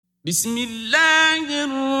بسم الله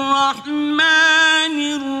الرحمن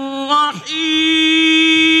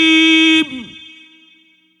الرحيم.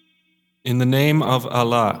 In the name of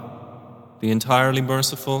Allah, the entirely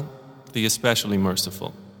merciful, the especially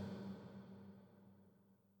merciful.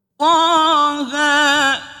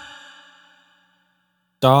 طه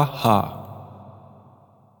Taha.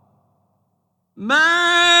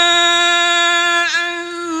 ما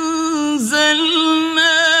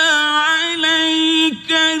أنزلنا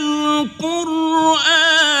عليك القرآن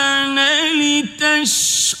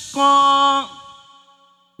لتشقى.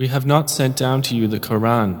 We have not sent down to you the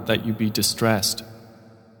Quran that you be distressed,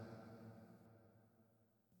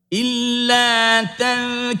 إلا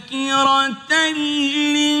تذكرة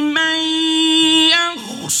لمن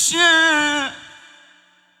يخشى.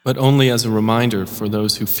 but only as a reminder for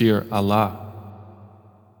those who fear Allah.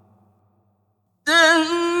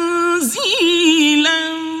 تنزيلا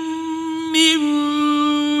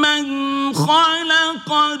ممن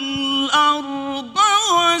خلق الأرض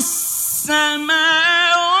والسماوات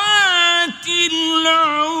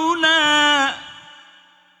العلى.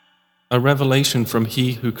 A revelation from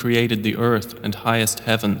He who created the earth and highest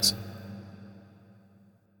heavens.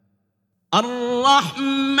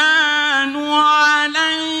 الرحمن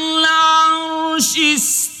على العرش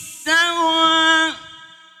استوى.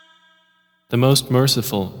 The most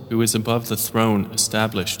merciful who is above the throne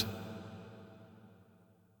established.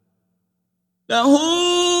 له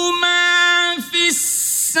ما في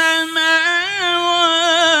السماوات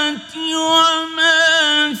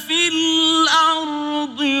وما في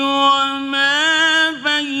الأرض وما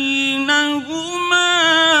بينهما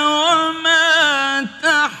وما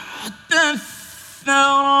تحت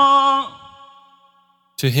الثرى.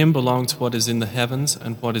 To Him belongs what is in the heavens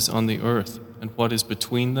and what is on the earth, and what is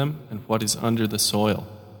between them and what is under the soil.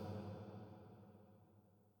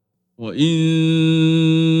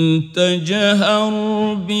 وَإِن تَجْهَرْ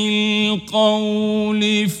بِالْقَوْلِ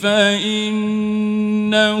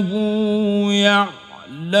فَإِنَّهُ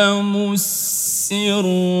يَعْلَمُ السِّرَّ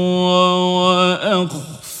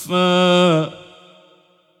وَأَخْفَى.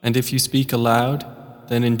 And if you speak aloud,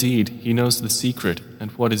 then indeed He knows the secret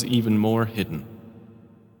and what is even more hidden.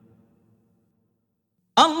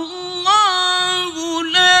 الله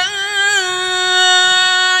لا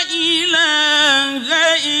إله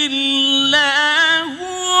إلا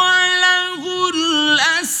هو له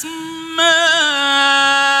الأسماء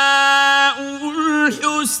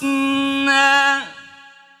الحسنى.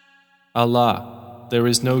 Allah, there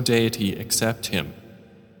is no deity except Him.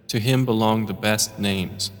 To Him belong the best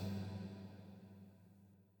names.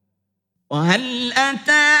 وهل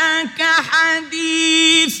أتاك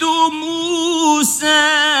حديث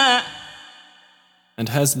موسى. And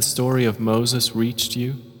has the story of Moses reached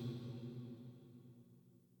you?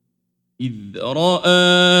 إذ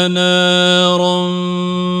رأى نارا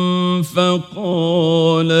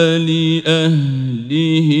فقال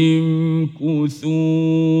لأهلهم كثوا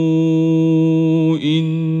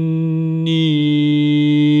إني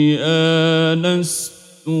آنست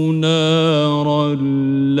نارا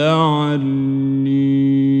لعلي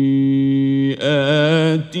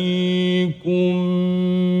آتيكم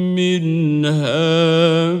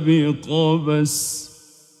منها بقبس.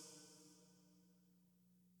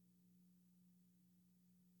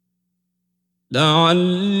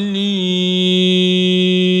 لعلي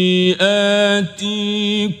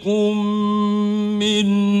آتيكم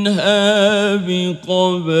منها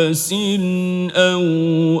بقبس أو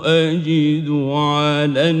أجد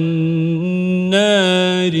على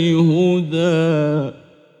النار هدى.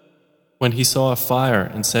 When he saw a fire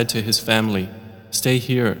and said to his family, "Stay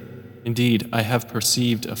here. Indeed, I have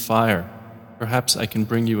perceived a fire. Perhaps I can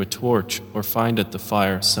bring you a torch or find at the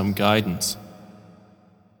fire some guidance."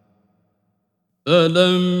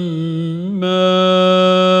 فلما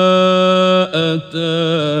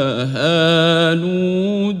أتاها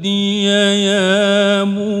نودي يا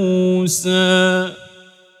موسى.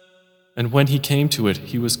 And when he came to it,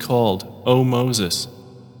 he was called, "O Moses,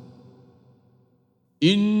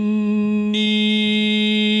 إني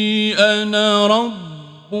أنا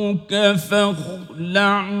ربك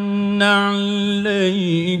فاخلع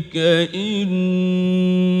عليك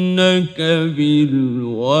إنك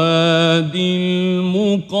بالوادي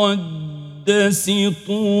المقدس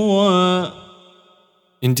طوى.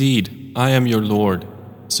 indeed, I am your Lord,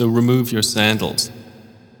 so remove your sandals.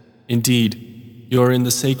 Indeed, you are in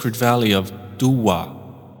the sacred valley of Duwa.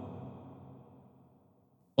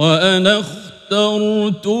 وأنا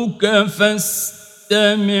اخترتك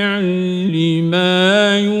فاستمع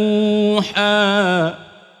لما يوحى.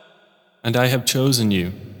 And I have chosen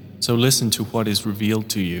you, so listen to what is revealed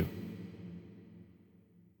to you.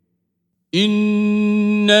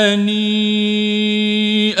 إنني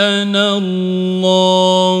أنا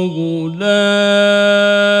الله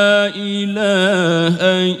لا إله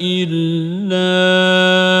إلا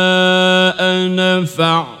أنا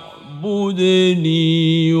فاعبدني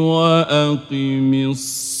وأقم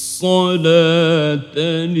الصلاة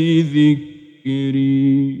لذكري.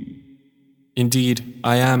 Indeed,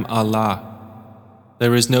 I am Allah.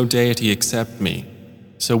 There is no deity except me.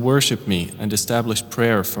 So worship me and establish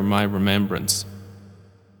prayer for my remembrance.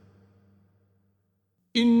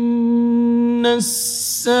 إن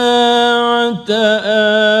الساعة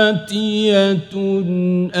آتية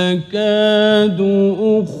أكاد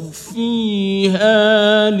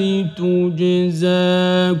أخفيها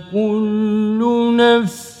لتجزى كل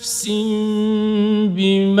نفس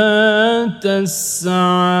بما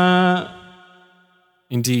تسعى.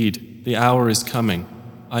 Indeed, the hour is coming.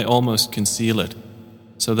 I almost conceal it,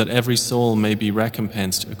 so that every soul may be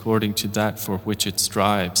recompensed according to that for which it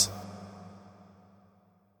strives.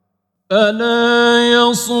 فلا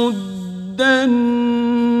يصدنك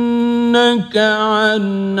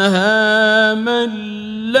عنها من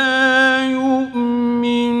لا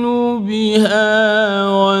يؤمن بها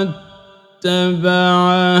واتبع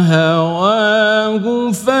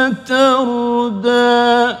هواه فتردى.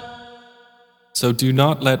 So do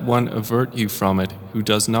not let one avert you from it who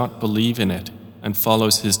does not believe in it and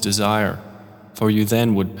follows his desire, for you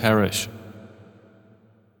then would perish.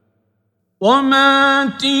 وما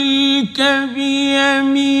تلك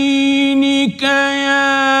بيمينك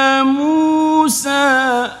يا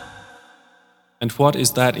موسى. And what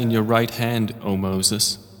is that in your right hand, O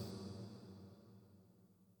Moses?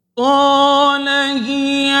 قال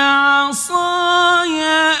هي عصاي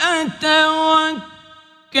أتوكأ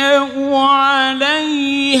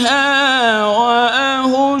عليها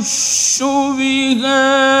وأهش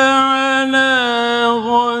بها على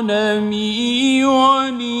غنمي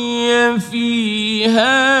ولي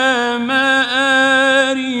فيها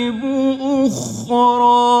مآرب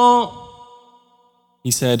أخرى.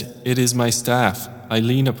 He said, "It is my staff, I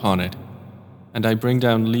lean upon it, and I bring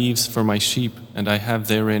down leaves for my sheep, and I have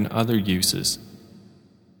therein other uses."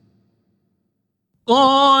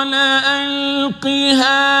 قال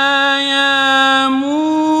ألقها يا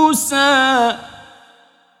موسى.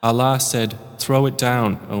 Allah said, "Throw it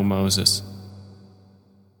down, O Moses."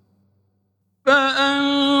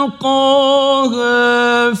 فألقاها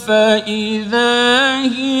فإذا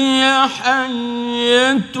هي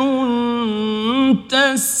حية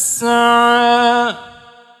تسعى.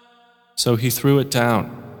 So he threw it down,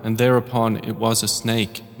 and thereupon it was a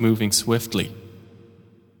snake moving swiftly.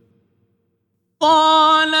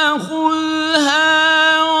 قال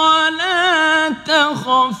خذها ولا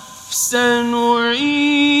تخف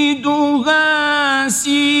سنعيدها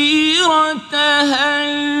سيرتها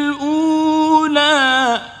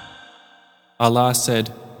الأولى. Allah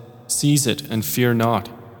said, "Seize it and fear not.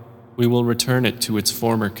 We will return it to its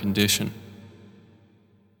former condition."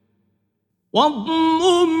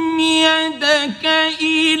 واضمم يدك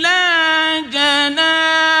إلى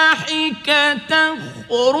جناحك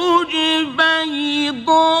تخرج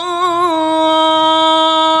بيضاء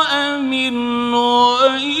من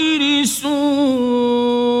غير سوء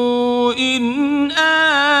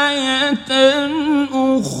آية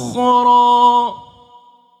أخرى.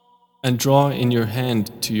 And draw in your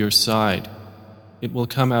hand to your side. It will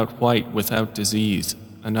come out white without disease,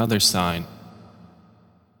 another sign.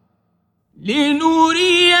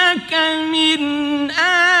 لنريك من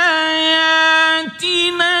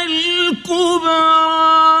آياتنا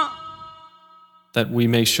الكبرى. That we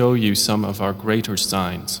may show you some of our greater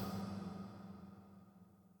signs.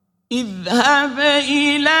 اذهب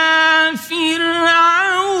إلى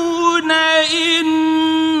فرعون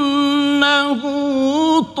إنه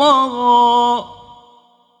طغى.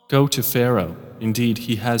 Go to Pharaoh, indeed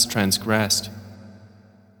he has transgressed.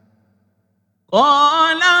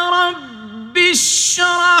 قال رب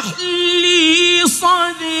اشرح لي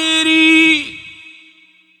صدري.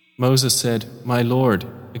 Moses said, "My Lord,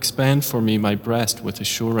 expand for me my breast with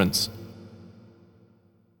assurance.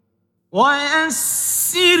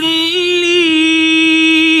 ويسر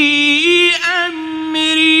لي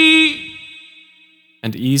أمري.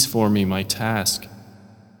 And ease for me my task.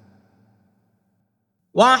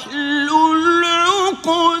 واحلل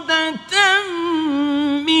عقدة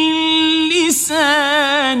من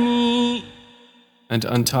لساني. And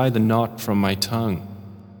untie the knot from my tongue.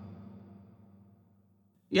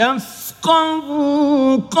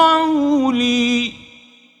 يفقهوا قولي.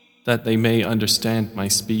 That they may understand my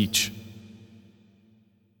speech.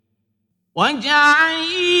 واجعل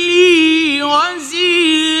لي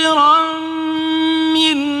وزيرا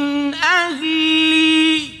من أهلي.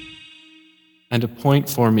 And appoint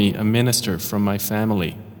for me a minister from my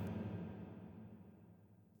family,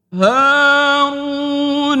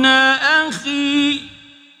 هارون أخي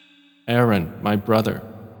Aaron, my brother.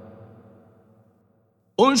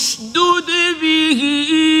 اشدد به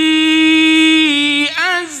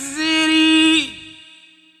أزري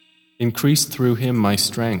Increase through him my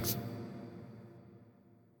strength,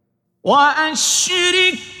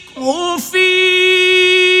 وأشركه في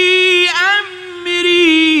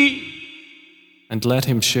أمري and let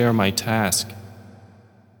him share my task,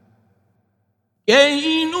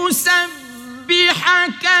 كي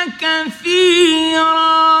نسبحك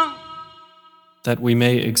كثيرا that we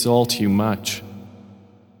may exalt you much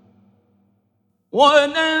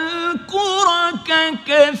ونذكرك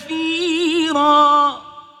كثيرا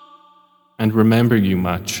and remember you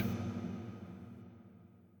much,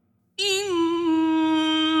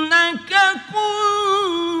 إنك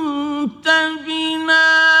كنت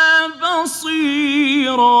بنا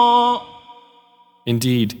بصيرا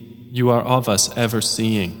Indeed, you are of us ever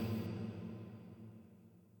seeing.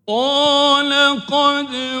 قال قد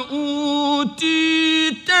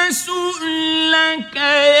أوتيت سؤلك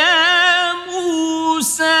يا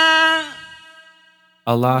موسى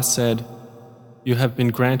Allah said, You have been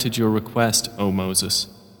granted your request, O Moses.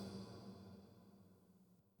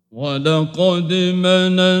 ولقد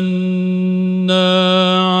مننا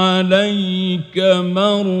عليك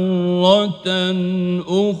مرة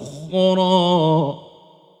أخرى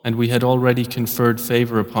And we had already conferred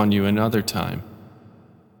favor upon you another time,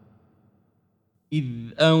 إذ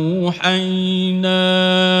أوحينا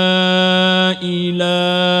إلى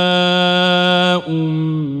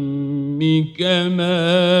أمك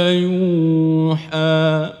ما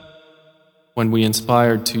يوحى when we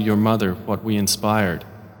inspired to your mother what we inspired,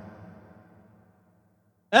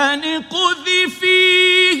 أن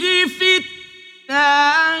اقذفيه في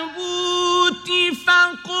التابوت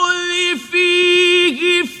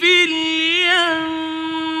فاقذفيه في اليم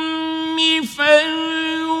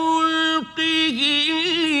فليلقه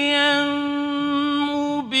اليم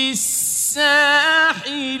بالساحل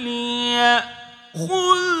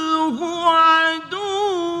يأخذه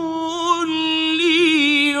عدو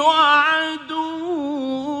لي وعدو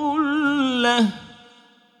له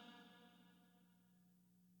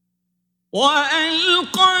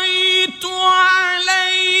وألقيت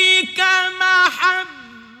عليك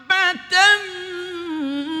محبة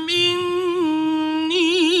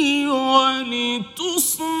مني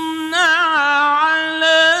ولتصنع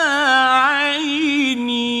على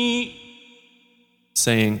عيني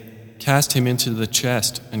saying, Cast him into the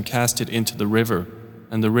chest and cast it into the river,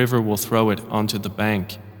 and the river will throw it onto the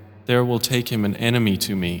bank. There will take him an enemy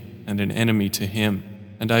to me and an enemy to him.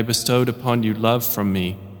 And I bestowed upon you love from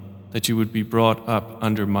me, that you would be brought up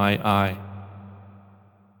under my eye.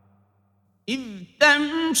 إذ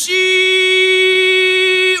تمشي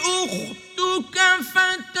أختك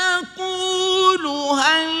فتقول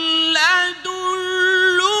هل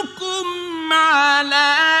أدلكم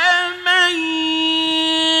على من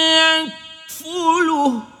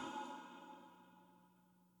يكفله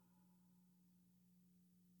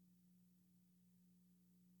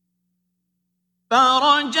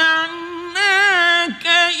فرجعناك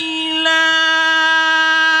إلى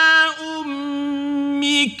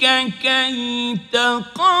أمك كي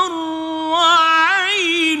تقر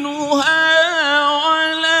عينها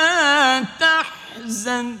ولا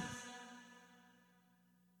تحزن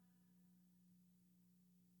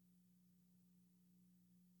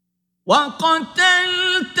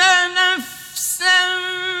وقتلت نفسا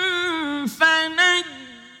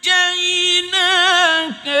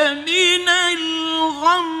فنجيناك من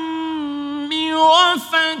الغم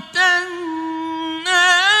وفتناك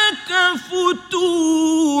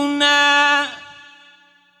فتونا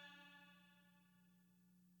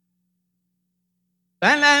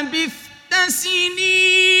فلبثت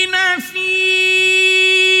سنين في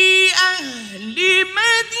أهل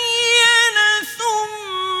مدين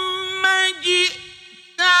ثم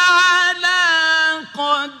جئت على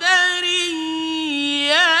قدر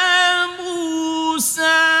يا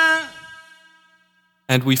موسى.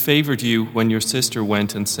 And we favored you when your sister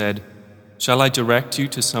went and said, Shall I direct you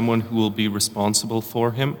to someone who will be responsible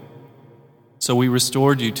for him? So we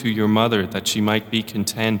restored you to your mother that she might be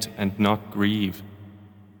content and not grieve.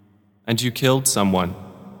 And you killed someone,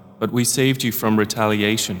 but we saved you from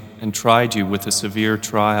retaliation and tried you with a severe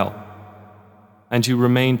trial. And you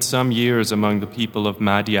remained some years among the people of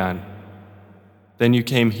Madian. Then you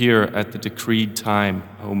came here at the decreed time,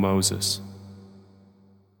 O Moses.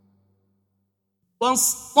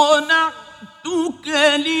 واصطنعتك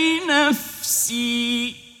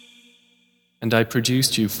لنفسي And I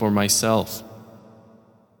produced you for myself,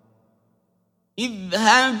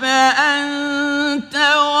 اذهب أنت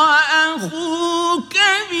وأخوك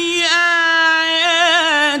بآياتي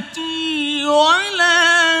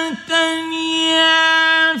ولا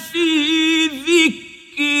تنيا في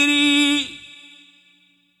ذكري.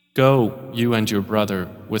 Go, you and your brother,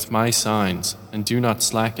 with my signs, and do not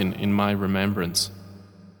slacken in my remembrance.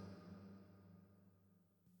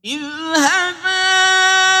 اذهبا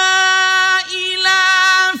إلى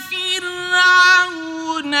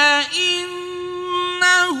فرعون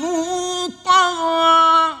إنه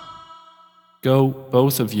طغى. Go,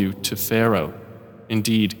 both of you, to Pharaoh.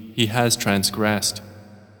 Indeed, he has transgressed.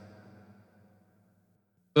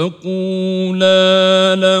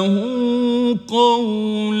 فقولا له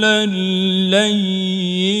قولا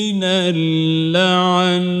لينا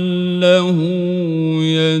لعله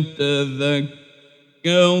يتذكر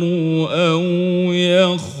أو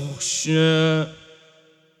يخشى.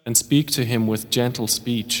 And speak to him with gentle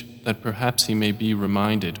speech, that perhaps he may be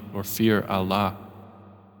reminded or fear Allah.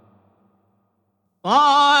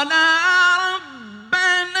 قال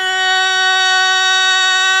ربنا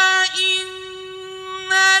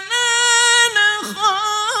إننا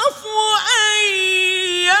نخاف أن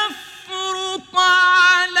يفرط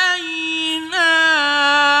علينا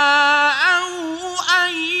أو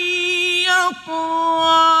أن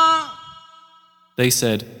يطغى. They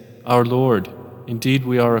said, Our Lord, indeed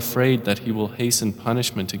we are afraid that he will hasten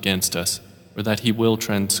punishment against us, or that he will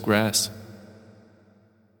transgress.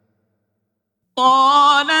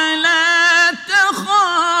 قال لا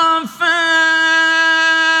تخافا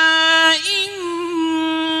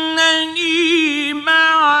إنني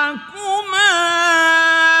معكما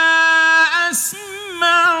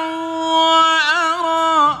أسمع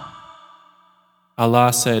وأرى.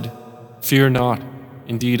 Allah said, Fear not,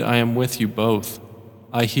 indeed I am with you both.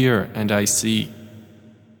 I hear and I see.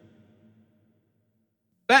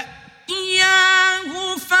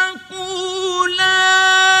 فأتياه فقولا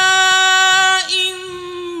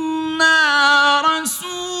إنا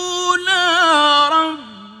رسولا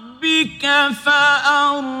ربك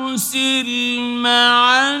فأرسل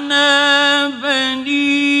معنا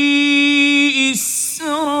بني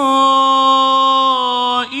إسرائيل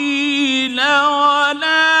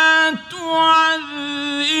ولا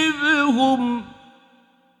تعذبهم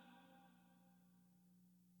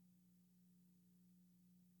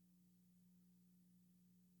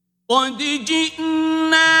قد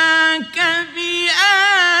جئناك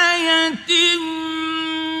بآية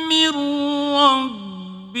من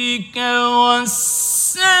ربك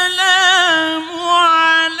والسلام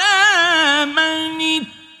على من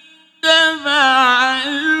اتبع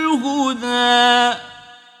الهدى.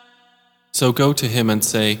 So go to him and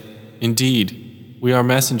say, Indeed, we are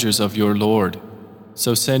messengers of your Lord.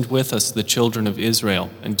 So send with us the children of Israel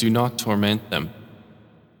and do not torment them.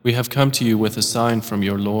 We have come to you with a sign from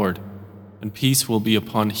your Lord, and peace will be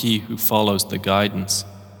upon he who follows the guidance.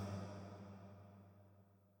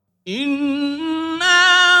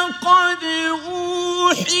 إنا قد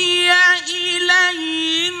أوحي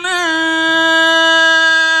إلينا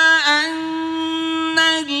أن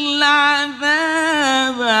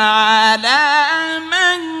العذاب على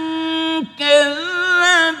من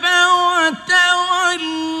كذب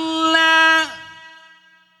وتولى.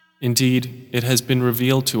 Indeed, it has been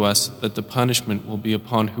revealed to us that the punishment will be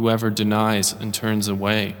upon whoever denies and turns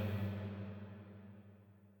away.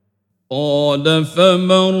 قال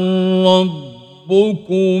فمن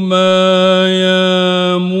ربكما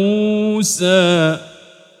يا موسى.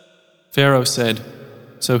 Pharaoh said,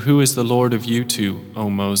 So who is the Lord of you two, O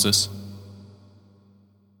Moses?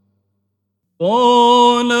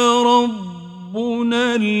 قال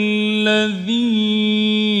ربنا الذي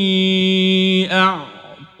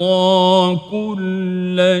أعطى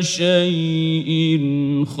كل شيء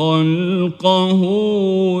خلقه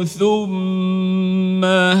ثم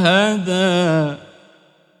هدى.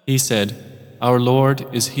 He said, Our Lord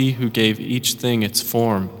is he who gave each thing its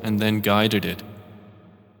form and then guided it.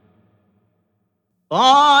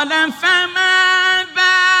 قال فما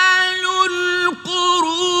بال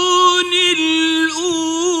القرون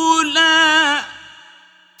الأولى.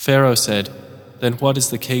 Pharaoh said, Then what is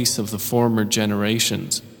the case of the former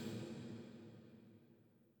generations?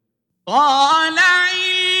 قال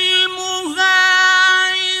علمها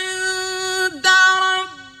عند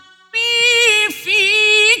ربي في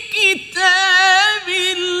كتاب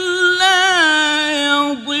لا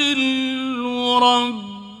يضل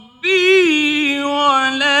ربي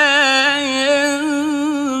ولا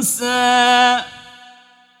ينسى.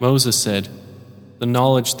 Moses said, The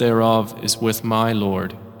knowledge thereof is with my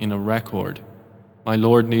Lord in a record. My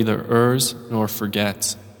Lord neither errs nor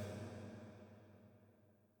forgets.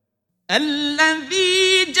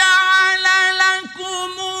 الذي جعل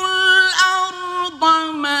لكم الأرض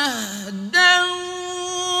مهدا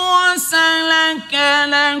وسلك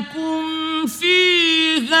لكم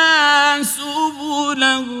فيها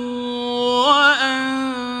سبلا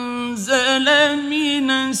وأنزل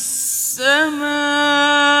من السماء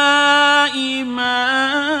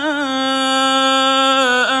ماء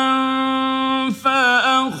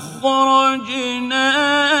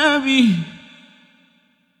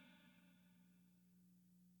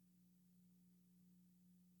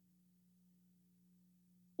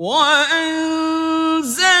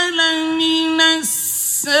وأنزل من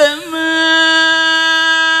السماء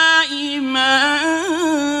ماء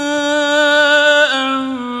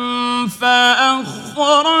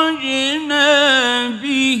فأخرجنا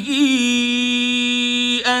به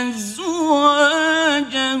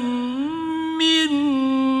أزواجا من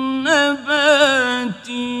نبات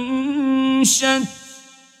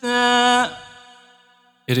شتى.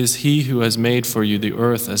 It is He who has made for you the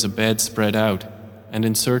earth as a bed spread out, and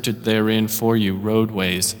inserted therein for you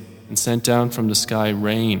roadways, and sent down from the sky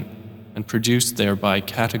rain, and produced thereby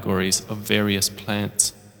categories of various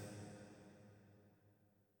plants.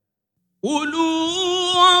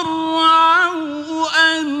 كُلُوا وَارْعَوْا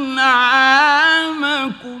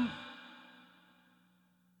أَنْعَامَكُمْ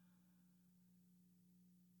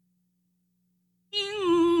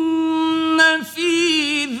إِنَّ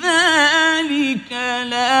فِي ذَلِكَ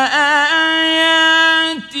لَآيَاتٍ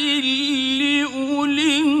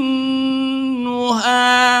لِأُولِي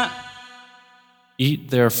النُّهَى. Eat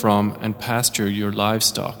therefrom and pasture your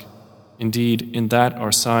livestock. Indeed, in that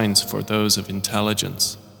are signs for those of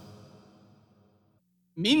intelligence.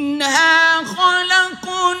 منها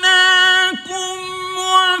خلقناكم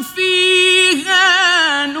وفيها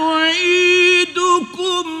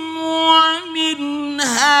نعيدكم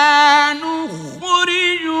ومنها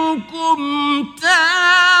نخرجكم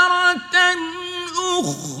تارة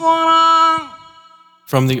أخرى.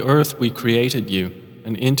 From the earth we created you,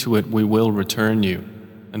 and into it we will return you,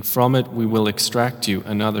 and from it we will extract you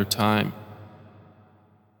another time.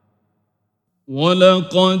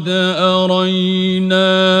 وَلَقَدْ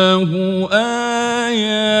أَرَيْنَاهُ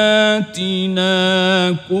آيَاتِنَا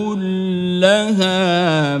كُلَّهَا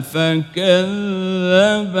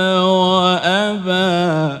فَكَذَّبَ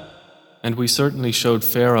وَأَبَى. And we certainly showed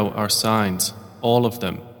Pharaoh our signs, all of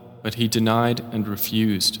them, but he denied and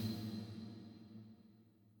refused.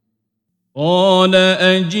 قَالَ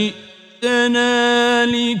أَجِئْتَنَا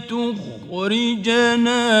لِتُخْرِجَنَا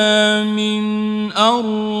مِنْ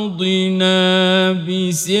أَرْضِنَا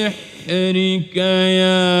بِسِحْرِكَ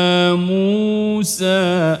يَا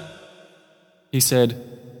مُوسَى. He said,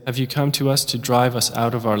 Have you come to us to drive us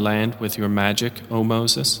out of our land with your magic, O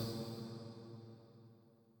Moses?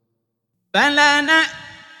 فَلَنَأْتِيَنَّكَ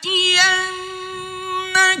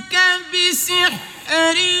بِسِحْرٍ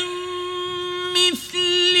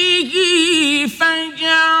مثله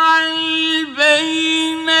فاجعل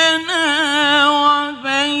بيننا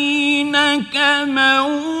وبينك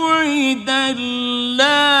موعدا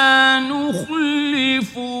لا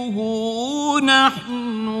نخلفه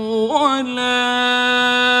نحن ولا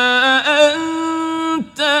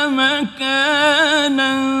أنت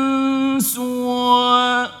مكانا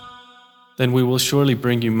سوى. Then we will surely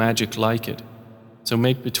bring you magic like it. So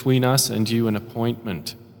make between us and you an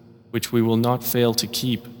appointment, which we will not fail to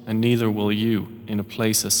keep, and neither will you, in a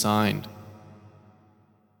place assigned.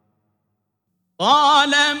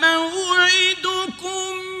 قال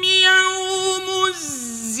موعدكم يوم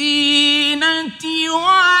الزينة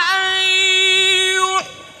وأن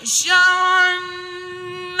يحشر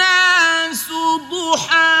الناس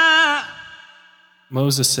ضحى.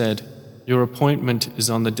 Moses said, Your appointment is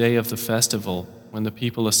on the day of the festival, when the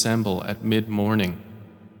people assemble at mid-morning.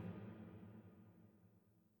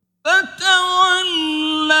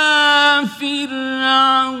 فتولى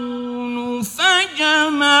فرعون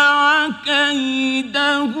فجمع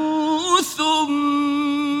كيده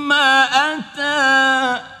ثم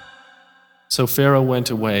أتى. So Pharaoh went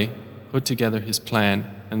away, put together his plan,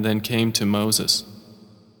 and then came to Moses.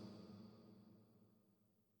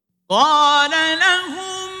 قال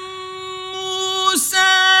لهم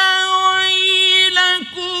موسى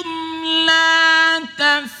ويلكم لا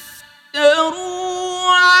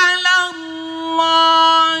تفتروا على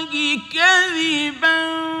الله كذبا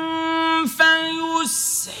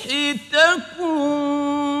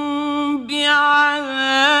فيسحتكم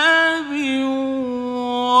بعذاب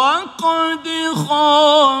وقد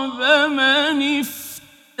خاب من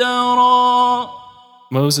افترى.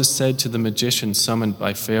 Moses said to the magician summoned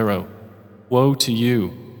by Pharaoh, Woe to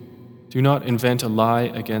you! Do not invent a lie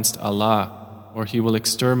against Allah, or he will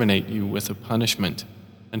exterminate you with a punishment,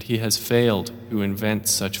 and he has failed who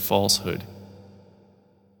invents such falsehood.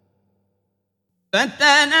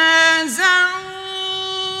 فتنازعوا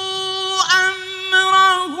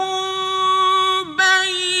أمرهم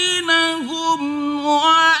بينهم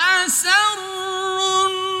وأسروا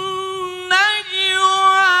النجوى.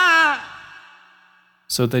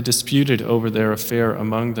 So they disputed over their affair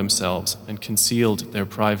among themselves and concealed their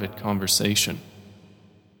private conversation.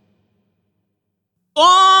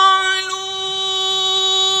 قالوا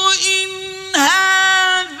إن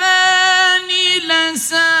هذان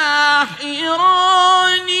لساحران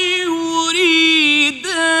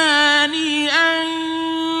يريدان أن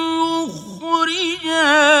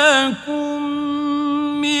يخرجاكم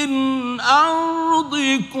من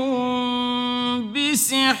أرضكم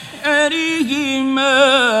بسحرهما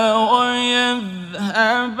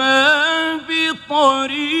ويذهبا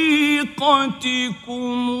بطريقتكم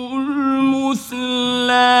المثلى.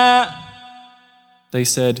 They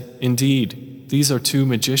said, "Indeed, these are two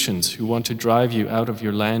magicians who want to drive you out of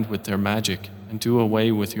your land with their magic and do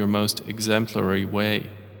away with your most exemplary way."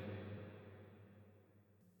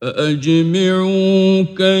 فأجمعوا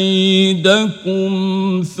كيدكم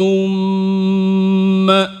ثم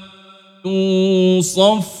أتوا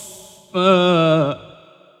صفا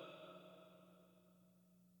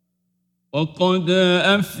وقد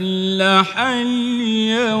أفلح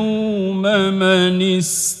اليوم من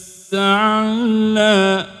استعلى.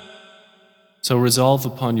 So resolve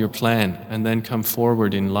upon your plan and then come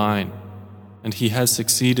forward in line, and he has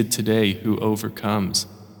succeeded today who overcomes.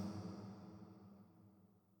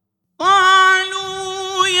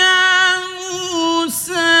 قالوا يا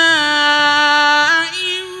موسى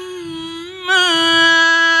إما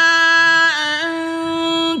أن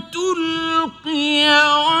تلقي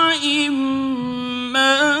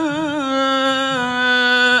وإما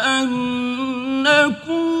أن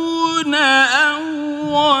نكون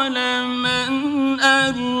أول من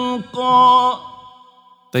ألقى.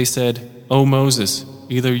 They said, "O Moses,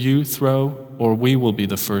 either you throw or we will be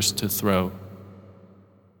the first to throw."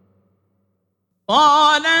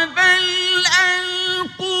 قال بل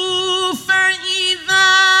ألقوا فإذا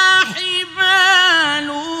حبالهم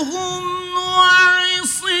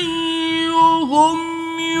وعصيهم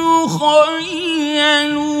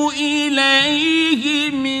يخيل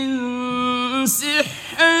إليه من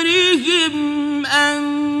سحرهم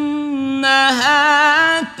أنها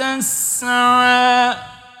تسعى.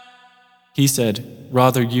 He said,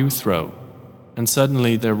 "Rather you throw." And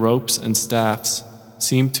suddenly their ropes and staffs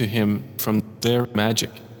seemed to him from their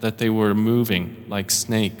magic that they were moving like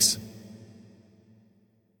snakes.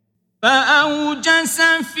 فأوجس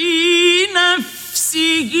في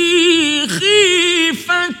نفسه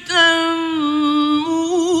خيفة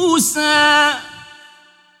موسى.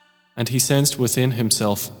 And he sensed within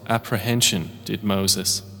himself apprehension, did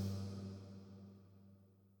Moses.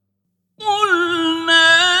 قلنا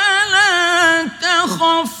لا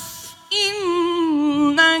تخف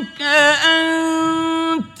إنك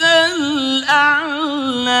أنت الأعلى.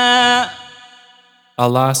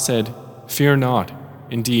 Allah said, "Fear not,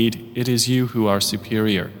 indeed it is you who are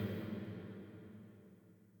superior."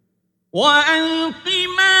 وألق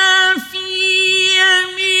ما في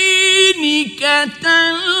يمينك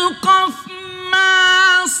تلقف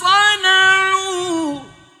ما صنعوا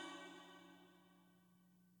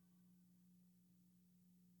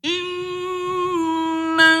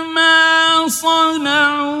إنما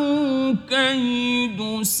صنعوا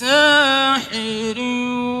كيد ساحر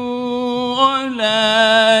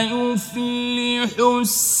ولا يفلح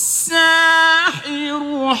الساحر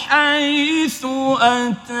حيث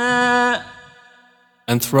أتى.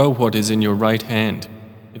 And throw what is in your right hand.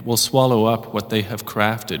 It will swallow up what they have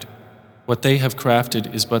crafted. What they have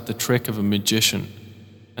crafted is but the trick of a magician,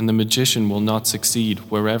 and the magician will not succeed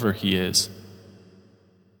wherever he is.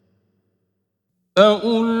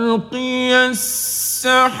 فألقي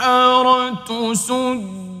السحرة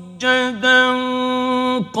سجدا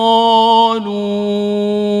قالوا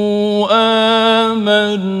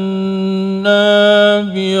آمنا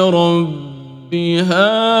برب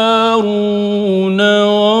هارون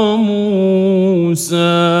وموسى.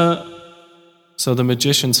 So the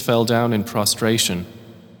magicians fell down in prostration.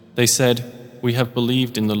 They said, "We have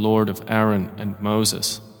believed in the Lord of Aaron and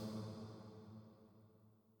Moses."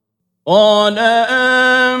 قال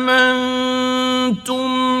آمنتم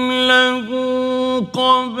له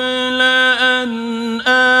قبل أن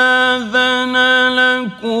آذن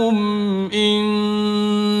لكم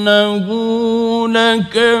إنه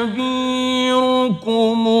لكبيركم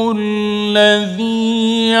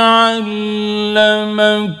الذي علمكم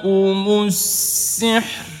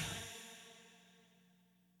السحر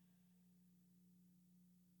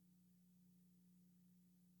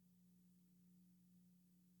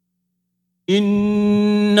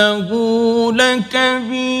إنه لكبيركم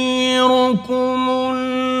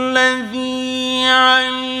الذي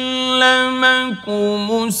علمكم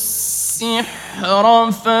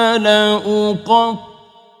السحر فلأقطعن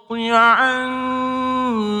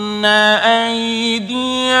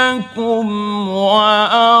أيديكم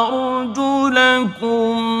وأرجلكم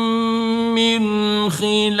من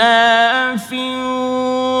خلاف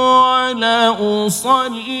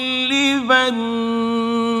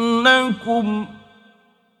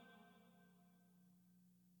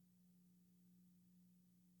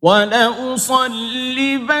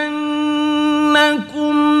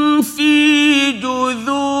ولأصلبنكم في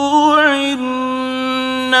جذوع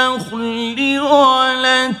النخل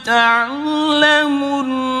ولتعلمن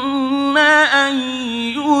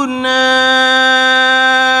أينا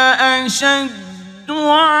أشد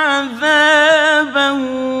عذابا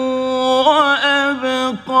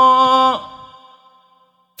وأبقى.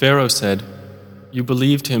 Pharaoh said, "You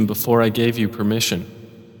believed him before I gave you permission.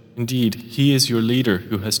 Indeed, he is your leader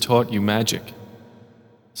who has taught you magic.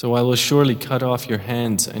 So I will surely cut off your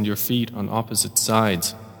hands and your feet on opposite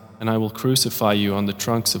sides, and I will crucify you on the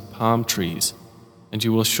trunks of palm trees, and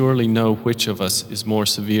you will surely know which of us is more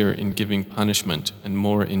severe in giving punishment and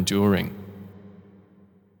more enduring."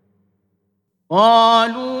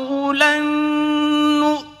 قالوا لن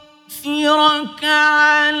نؤثرك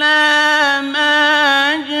على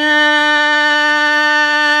ما جاءنا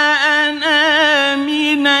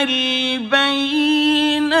من البينات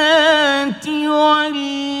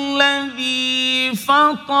والذي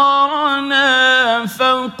فطرنا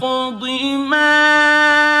فاقض ما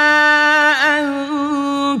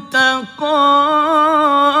أنت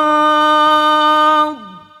قاض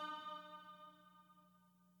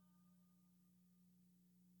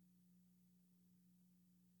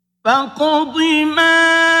فاقض ما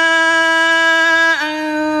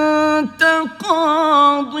أنت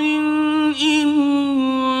قاض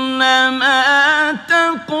إنما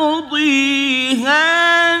تقضي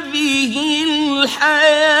هذه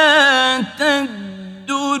الحياة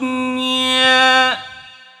الدنيا.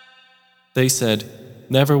 They said,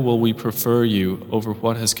 "Never will we prefer you over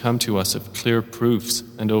what has come to us of clear proofs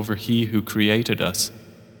and over He who created us.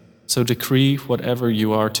 So decree whatever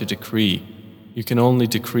you are to decree. You can only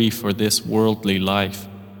decree for this worldly life."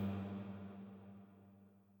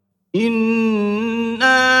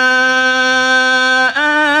 إنا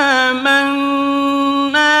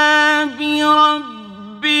آمنا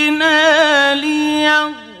بربنا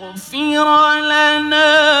ليغفر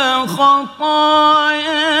لنا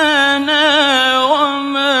خطايانا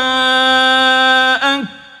وما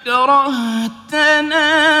أكرهتنا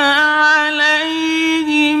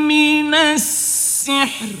عليه من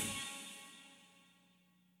السحر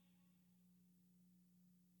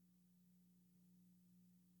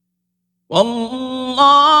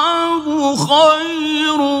والله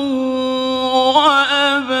خير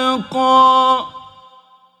وأبقى.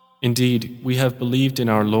 Indeed, we have believed in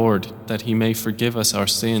our Lord that He may forgive us our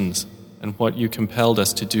sins and what you compelled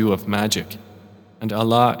us to do of magic, and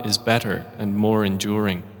Allah is better and more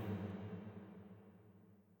enduring.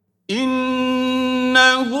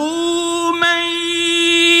 إنه من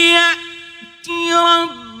يأت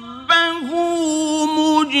ربه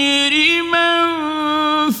مجرما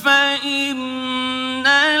فإن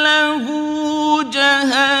له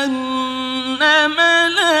جهنم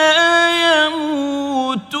لا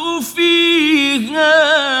يموت فيها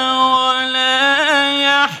ولا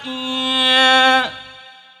يحيا.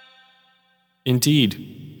 Indeed,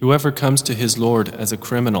 whoever comes to his Lord as a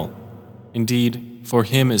criminal, indeed, for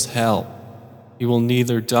him is hell. He will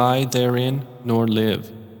neither die therein nor live.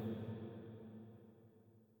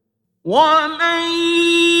 ومن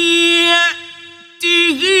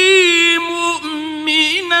يأته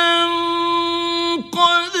مؤمنا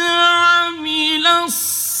قد عمل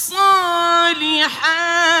الصالحات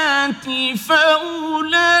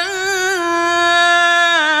فأولئك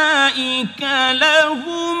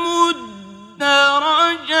لهم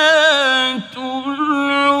الدرجات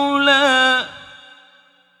العلى.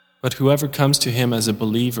 But whoever comes to him as a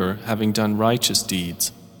believer having done righteous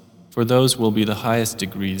deeds, for those will be the highest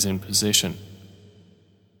degrees in position.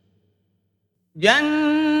 جنات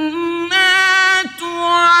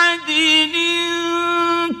عدن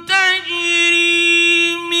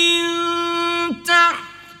تجري من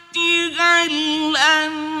تحتها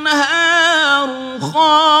الأنهار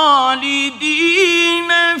خالدين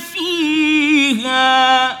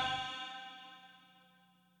فيها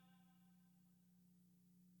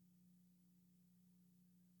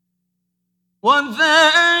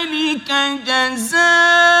وذلك جزاء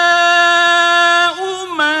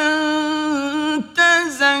من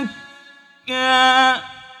تزكى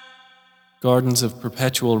Gardens of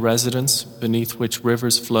perpetual residence, beneath which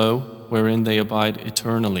rivers flow, wherein they abide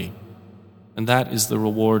eternally. And that is the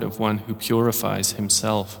reward of one who purifies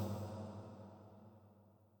himself.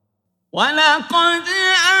 وَلَقَدْ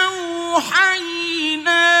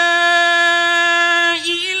أَوْحَيْنَا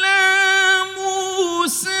إِلَى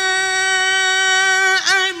مُوسَىٰ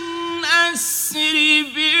أَنْ أَسْرِ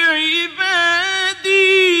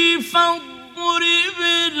بِعِبَادِي فَاضْرِبْ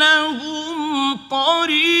لَهُمْ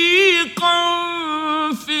طَرِيقًا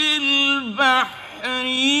فِي الْبَحْرِ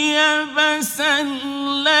يَبَسًا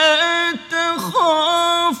لَا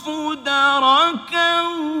تَخَافُ دَرَكًا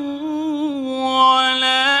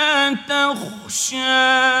وَلَا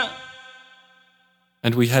تَخْشَىٰ.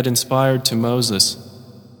 And we had inspired to Moses,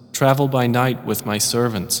 travel by night with my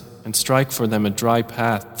servants and strike for them a dry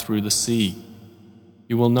path through the sea.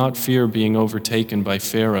 You will not fear being overtaken by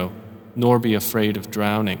Pharaoh, nor be afraid of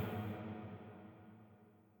drowning.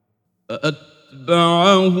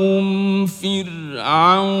 فأتبعهم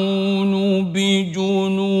فرعون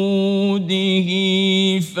بجنوده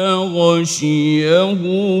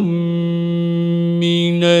فغشيهم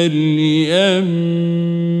من اليم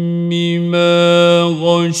ما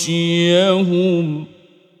غشيهم.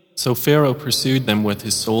 So Pharaoh pursued them with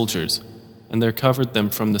his soldiers, and there covered them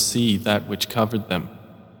from the sea that which covered them.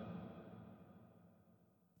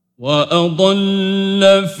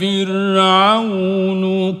 وأضل فرعون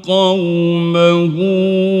قومه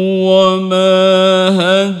وما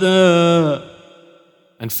هدى.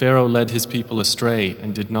 And Pharaoh led his people astray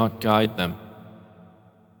and did not guide them.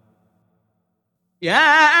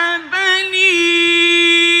 يا بني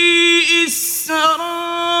إسرائيل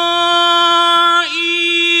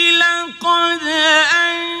قد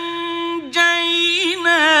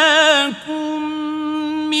أنجيناكم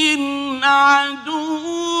من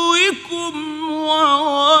عدوكم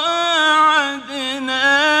وواعدناكم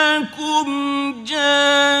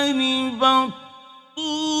جانب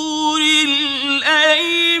الطور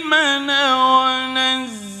الأيمن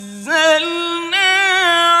ونزلنا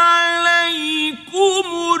عليكم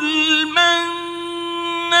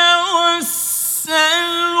المن والسلوى.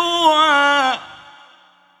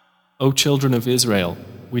 O children of Israel,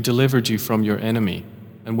 we delivered you from your enemy,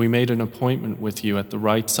 and we made an appointment with you at the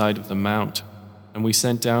right side of the mount, and we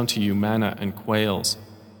sent down to you manna and quails.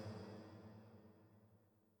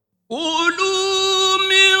 كلوا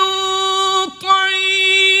من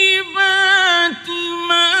طيبات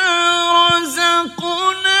ما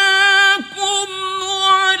رزقناكم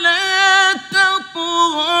ولا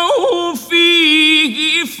تطغوا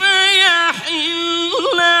فيه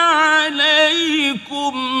فيحل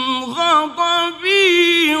عليكم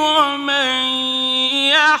غضبي ومن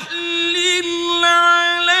يحلل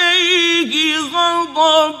عليه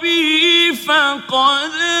غضبي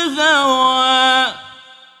فقد هوى.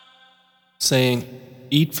 Saying,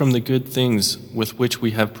 eat from the good things with which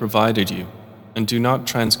we have provided you, and do not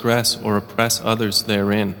transgress or oppress others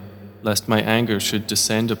therein, lest my anger should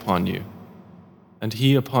descend upon you. And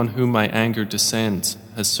he upon whom my anger descends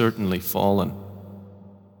has certainly fallen.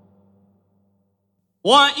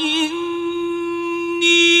 وَإِنِّي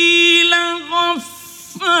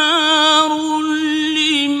لَغَفَّارٌ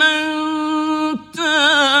لِمَن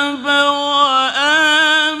تَابَ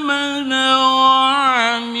وَآمَنَ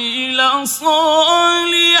وَعَمِلَ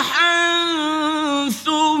صَالِحًا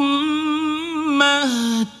ثُمَّ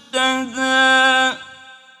اهْتَدَىٰ.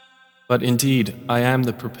 But indeed, I am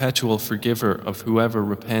the perpetual forgiver of whoever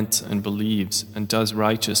repents and believes and does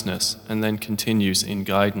righteousness and then continues in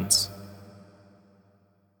guidance.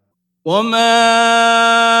 وَمَا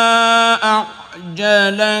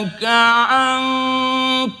أَعْجَلَكَ عَن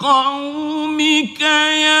قَوْمِكَ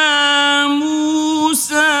يَا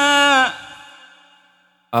مُوسَىٰ.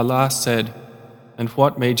 Allah said, and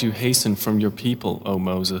what made you hasten from your people, O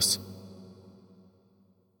Moses?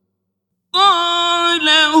 قَالَ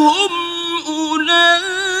هُمْ أُولَاءِ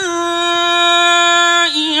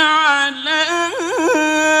عَلَىٰ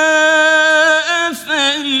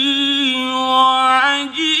أَثَرِي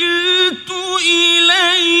وَعَجِلْتُ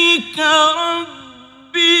إِلَيْكَ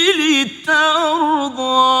رَبِّ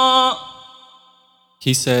لِتَرْضَىٰ.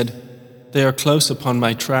 He said, they are close upon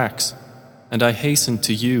my tracks, and I hasten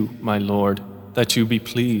to you, my Lord, that you be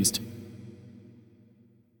pleased.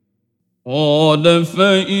 قال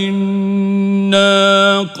فإنا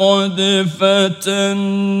قد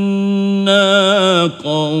فتنا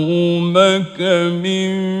قومك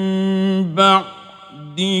من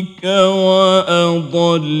بعدك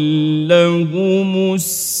وأضلهم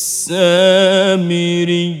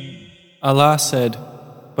السامري. Allah said,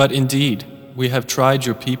 but indeed, we have tried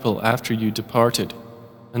your people after you departed,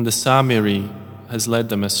 and the Samiri has led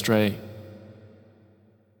them astray.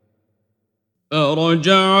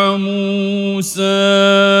 فرجع موسى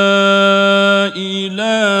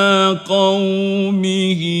إلى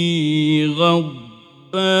قومه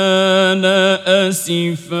غضبان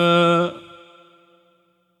أسفا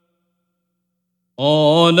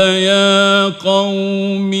قال يا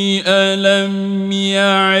قوم ألم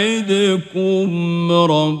يعدكم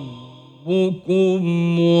ربكم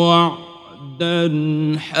وعدا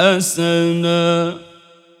حسنا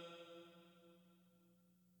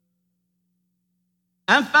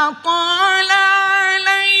أفطال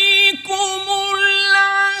عليكم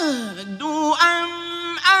العهد أم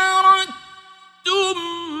أردتم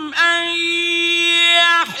أن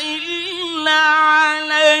يحل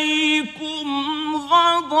عليكم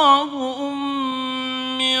غضب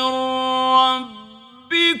من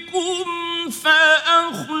ربكم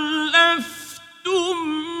فأخلفتم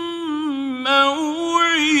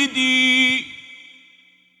موعدي.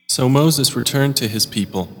 So Moses returned to his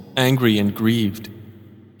people, angry and grieved.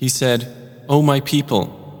 He said, O my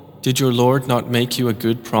people, did your Lord not make you a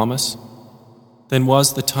good promise? Then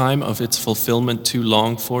was the time of its fulfillment too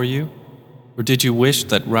long for you? Or did you wish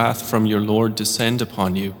that wrath from your Lord descend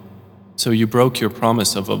upon you? So you broke your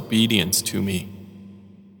promise of obedience to me.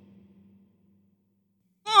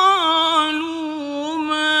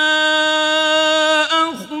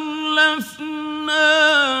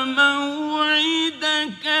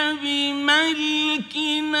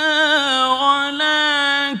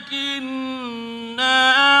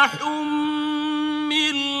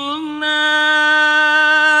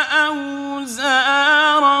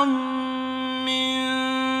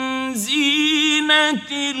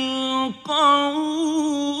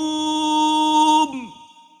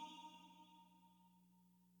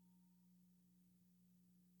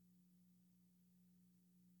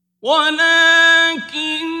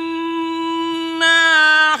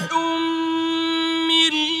 ولكننا حملنا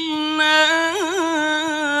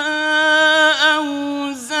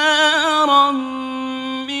أوزارا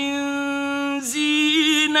من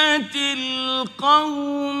زينة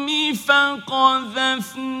القوم فقذفناها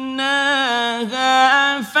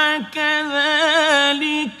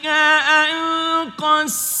فكذلك ألقى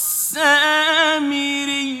السامري.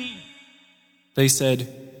 They said,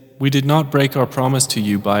 We did not break our promise to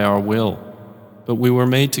you by our will, but we were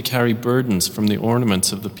made to carry burdens from the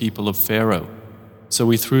ornaments of the people of Pharaoh. So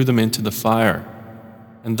we threw them into the fire,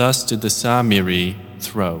 and thus did the Samiri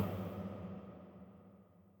throw.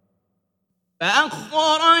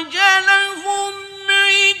 فأخرج لهم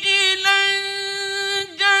عجلا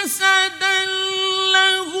جسدا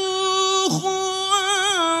له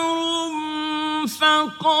خوار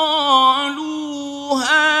فقالوا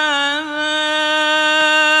هذا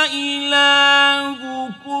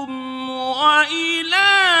إلهكم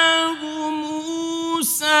وإله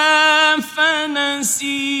موسى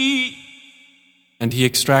فنسي. And he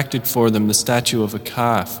extracted for them the statue of a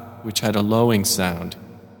calf, which had a lowing sound.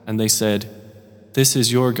 And they said, This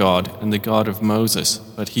is your God and the God of Moses,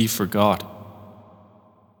 but he forgot.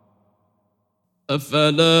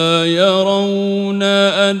 أفلا يرون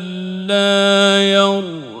ألا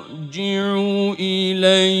يرجع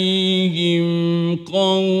إليهم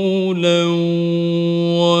قولا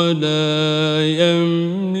ولا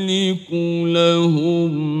يملك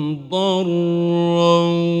لهم ضرا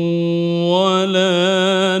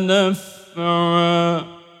ولا نفعا.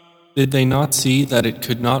 Did they not see that it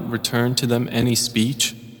could not return to them any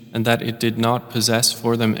speech, and that it did not possess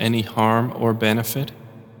for them any harm or benefit?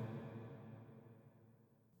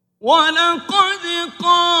 وَلَقَدْ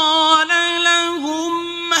قَالَ لَهُمْ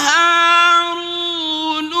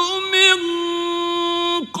هَارُونُ مِنْ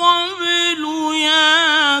قَبْلُ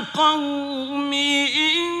يَا قَوْمِ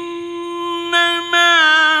إِنَّمَا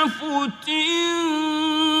فُتِنْتُمْ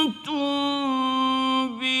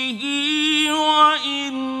بِهِ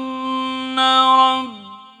وَإِنَّ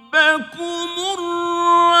رَبَّكُمُ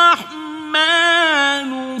الرَّحْمَنُ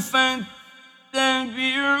فَاتَّبِعُونِي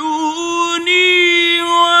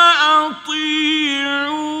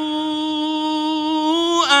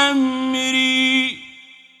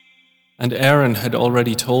And Aaron had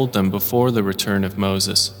already told them before the return of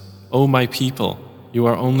Moses, O my people, you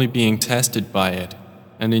are only being tested by it,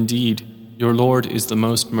 and indeed, your Lord is the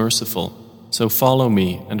most merciful, so follow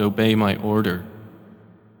me and obey my order.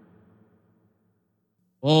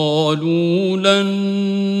 قالوا لن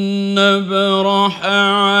نبرح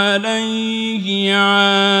عليه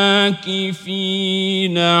عاكفين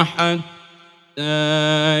حتى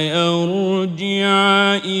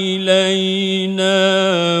يرجع إلينا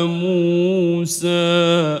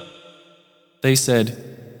موسى. They said,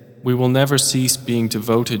 We will never cease being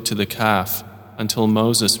devoted to the calf until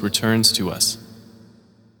Moses returns to us.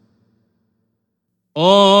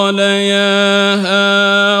 قال يا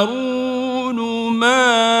هارون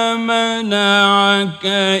ما منعك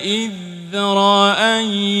إذ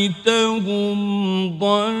رأيتهم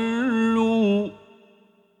ضلوا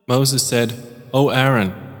Moses said, O Aaron,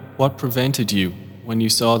 what prevented you when you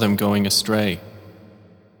saw them going astray?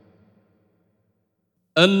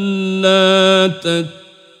 ألا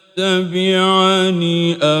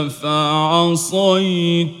تتبعني أفعصيت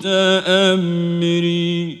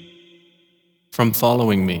أمري From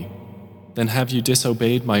following me, then have you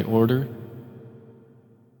disobeyed my order?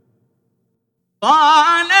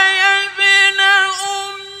 قال يا ابن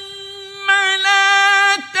أم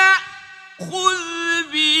لا تأخذ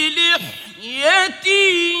بلحيتي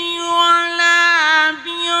ولا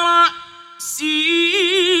برأسي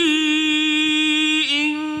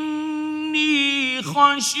إني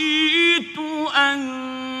خشيت أن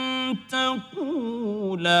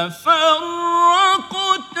تقول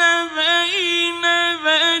فرقت بين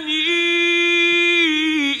بني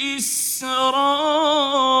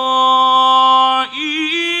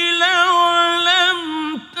إسرائيل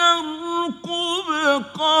ولم ترقب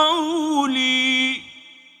قولي.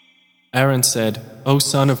 Aaron said, O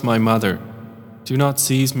son of my mother, do not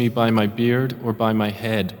seize me by my beard or by my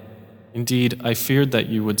head. Indeed, I feared that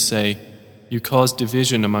you would say, You caused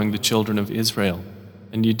division among the children of Israel,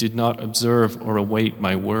 and you did not observe or await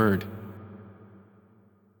my word.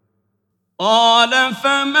 قال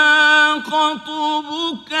فما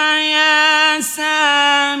خطبك يا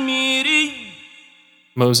سامري.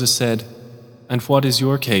 Moses said, And what is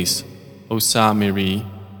your case, O Samiri?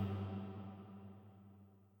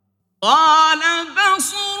 قال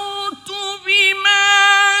بصرت بما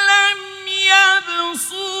لم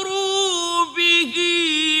يبصروا به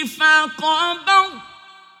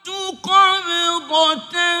فقبضت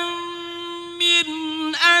قبضة من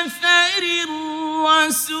أثر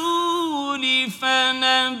الرسول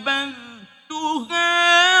فنبذتها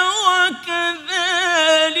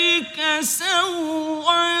وكذلك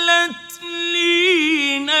سولت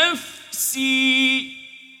لي نفسي.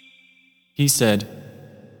 He said,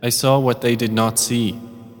 I saw what they did not see,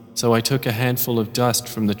 so I took a handful of dust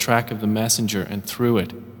from the track of the messenger and threw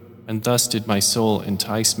it, and thus did my soul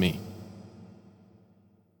entice me.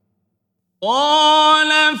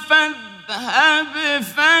 قال فاذهب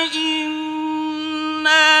فإن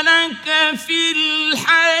لك في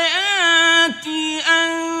الحياة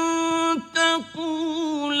أن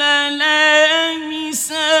تقول لا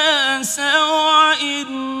مساس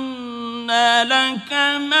وإن لك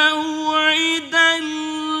موعدا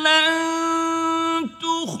لن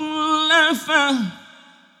تخلفه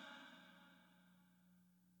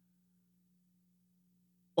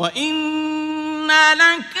وإن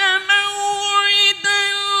لك موعدا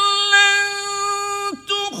لن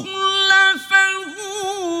تخلفه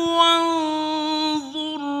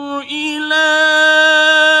وانظر إلى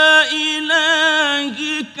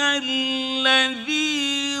إلهك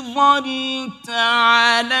الذي ظلت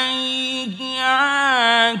عليه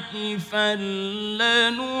عاكفا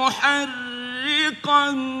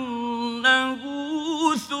لنحرقنه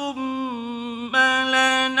ثم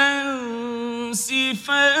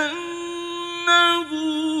لننسفنه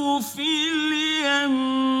في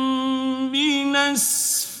اليم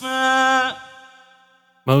نسفا.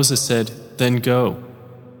 Moses said, Then go.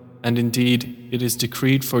 And indeed, it is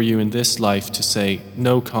decreed for you in this life to say,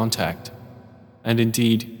 No contact. And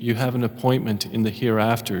indeed, you have an appointment in the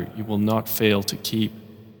hereafter you will not fail to keep.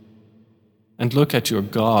 And look at your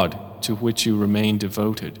God, to which you remain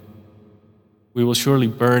devoted. We will surely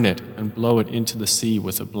burn it and blow it into the sea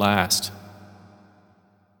with a blast.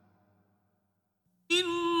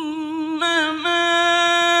 إنما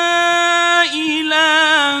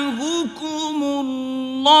إلهكم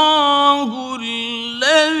الله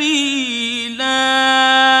الذي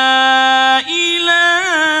لا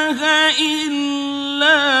إله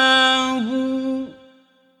إلا هو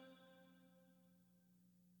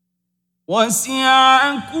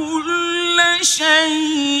وسع كل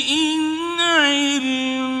شيء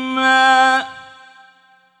علما.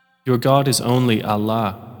 Your God is only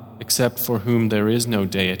Allah, except for whom there is no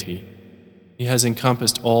deity. He has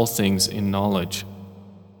encompassed all things in knowledge.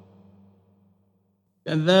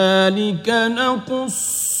 كذلك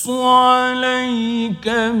نقص عليك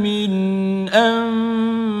من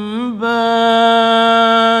أنباء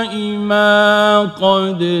ما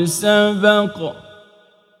قد سبق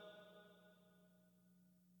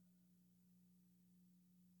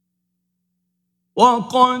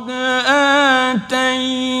وقد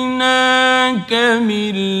آتيناك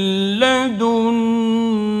من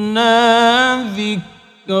لدنا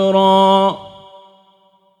ذكرا.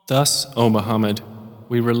 Thus, O Muhammad,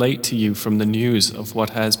 we relate to you from the news of what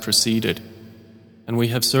has preceded, and we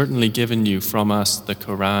have certainly given you from us the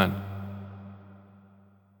Quran.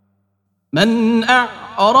 من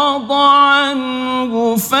أعرض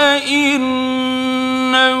عنه فإنه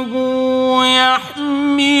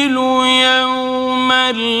يحمل يوم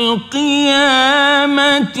القيامة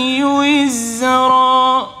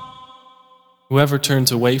وزرا. Whoever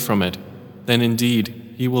turns away from it, then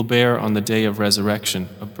indeed he will bear on the day of resurrection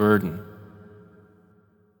a burden.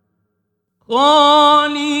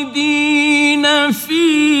 خالدين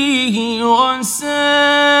فيه وساء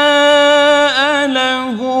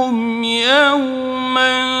لهم يوم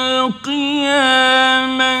القيامة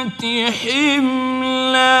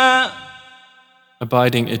حملا.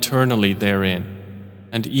 Abiding eternally therein,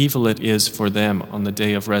 and evil it is for them on the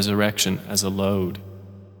day of resurrection as a load.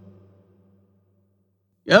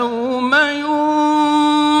 يوم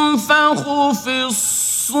ينفخ في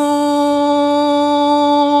الصور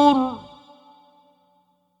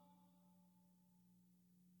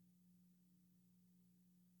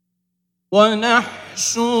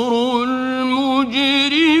ونحشر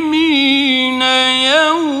المجرمين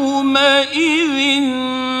يومئذ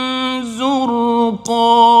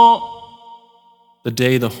زرقا. The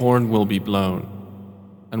day the horn will be blown,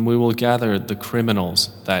 and we will gather the criminals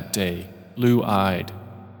that day, blue-eyed.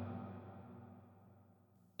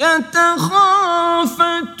 يتخافتون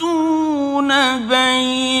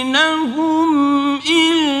بينهم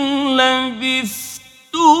إن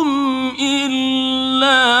لبثتم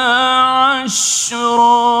إلا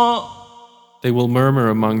عشرا. They will murmur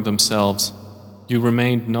among themselves, "You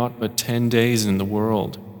remained not but 10 days in the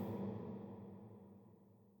world."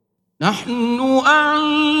 نحن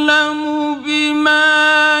أعلم بما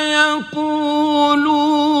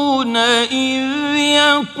يقولون إذ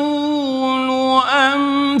يقول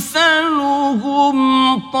أمثلهم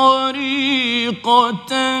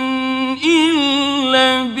طريقة إن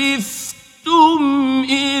لبثتم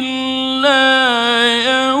إلا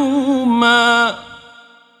يوما.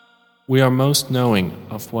 We are most knowing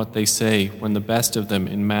of what they say when the best of them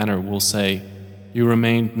in manner will say, "You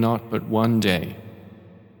remained not but one day."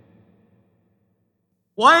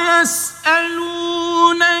 ويسألونك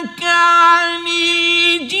عن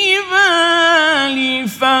الجبال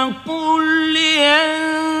فقل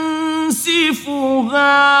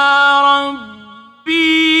ينسفها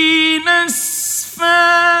ربي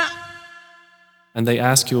نسفا. And they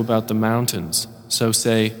ask you about the mountains, so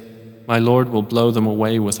say, "My Lord will blow them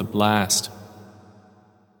away with a blast."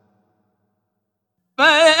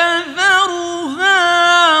 فيذرها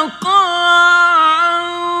قاعا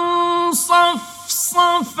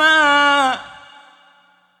صفصفا.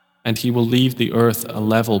 And he will leave the earth a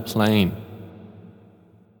level plain.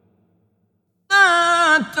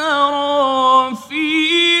 لا ترى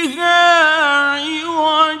فيها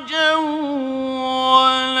عوجا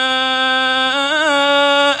ولا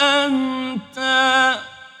أمتا.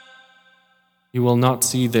 You will not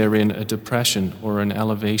see therein a depression or an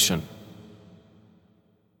elevation.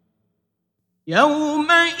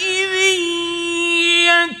 يومئذ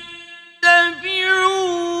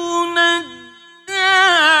يتبعون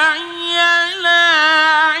الداعي لا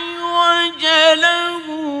عوج له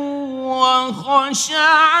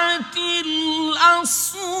وخشعت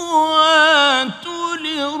الأصوات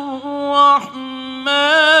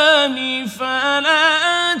للرحمن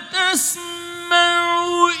فلا تسمع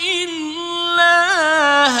إلا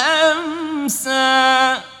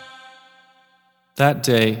همسا. That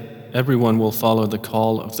day, everyone will follow the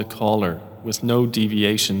call of the caller with no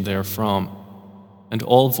deviation therefrom, and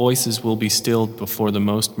all voices will be stilled before the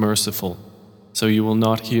Most Merciful, so you will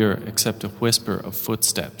not hear except a whisper of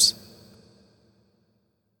footsteps.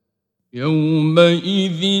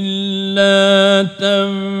 يومئذ لا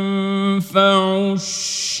تنفع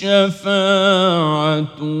الشفاعة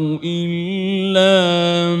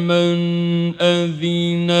إلا من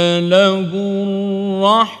أذن له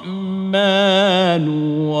الرحمن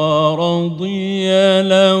ورضي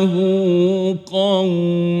له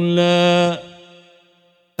قولا.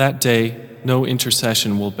 That day, no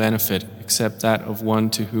intercession will benefit except that of one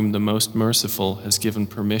to whom the Most Merciful has given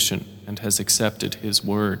permission and has accepted his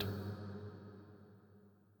word.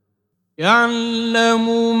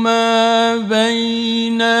 يعلم ما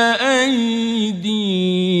بين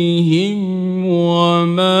أيديهم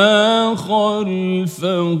وما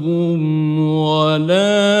خلفهم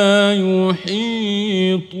ولا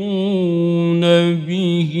يحيطون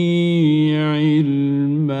به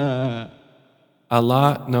علما.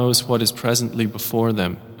 Allah knows what is presently before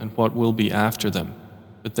them and what will be after them,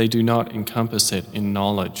 but they do not encompass it in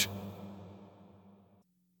knowledge.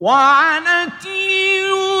 وعنت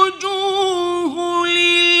الوجوه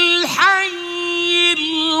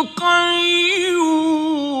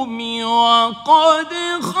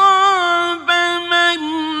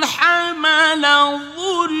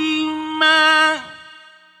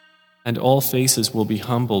And all faces will be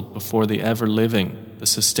humbled before the ever-living, the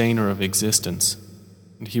sustainer of existence,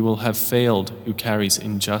 and he will have failed who carries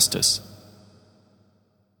injustice.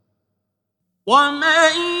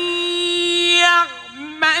 وَمَن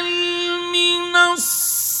يَعْمَلْ مِنَ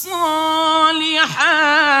الصَّالِحَاتِ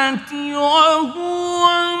وَهُوَ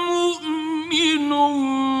مُؤْمِنٌ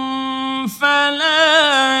فَلَا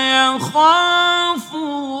يَخَافُ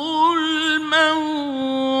ظُلْمًا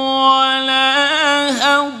وَلَا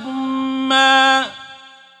هَضْمًا.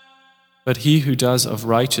 But he who does of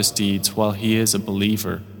righteous deeds while he is a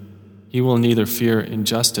believer, he will neither fear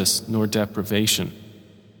injustice nor deprivation.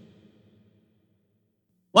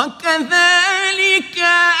 وَكَذَلِكَ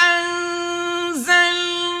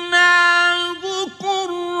أَنزَلْنَاهُ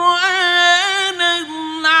قُرْآنًا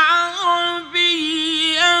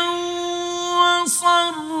عَرَبِيًّا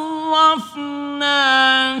وَصَرَّفْنَا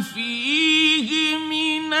فِيهِ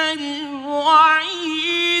مِنَ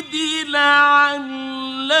الْوَعِيدِ لَعَلَّهُمْ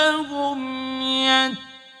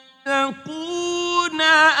يَتَّقُونَ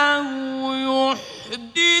أَوْ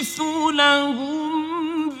يُحْدِثُ لَهُمْ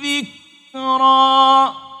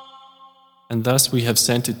ذِكْرًا. And thus we have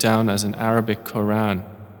sent it down as an Arabic Quran,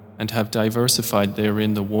 and have diversified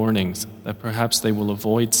therein the warnings that perhaps they will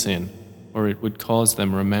avoid sin, or it would cause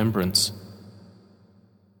them remembrance.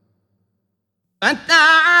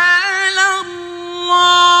 فَتَعَالَى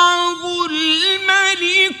اللَّهُ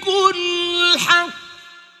الْمَلِكُ الْحَقُّ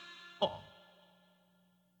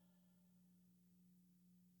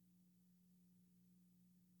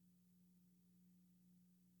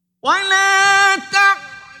وَلَا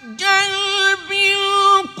تَعْجَلْ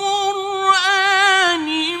بِالْقُرْآنِ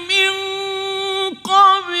مِنْ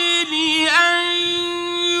قَبْلِ أَنْ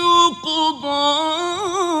يُقْضَى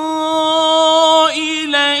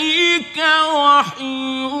إِلَيْكَ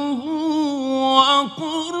وَحْيُهُ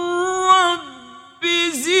وَقُلْ رَبِّ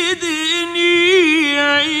زِدْنِي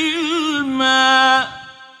عِلْمًا.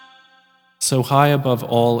 So high above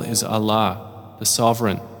all is Allah, the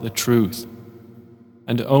Sovereign, the Truth.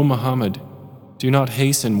 And O Muhammad, do not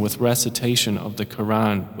hasten with recitation of the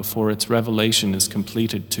Quran before its revelation is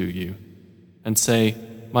completed to you, and say,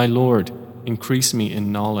 My Lord, increase me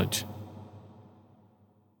in knowledge.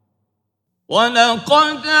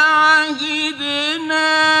 وَلَقَدْ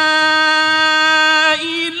عَهِدْنَا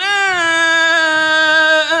إِلَىٰ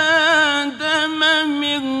آدَمَ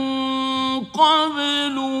مِنْ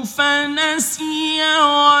قَبْلُ فَنَسِيَ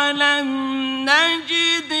وَلَمْ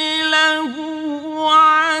نَجِدْ لَهُ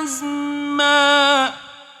عَزْمًا.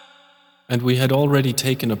 And we had already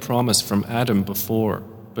taken a promise from Adam before,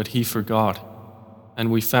 but he forgot, and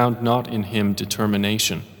we found not in him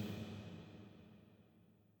determination.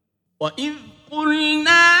 وَإِذْ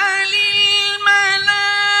قُلْنَا لِلْمَلَائِكَةِ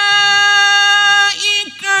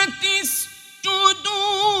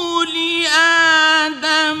اسْجُدُوا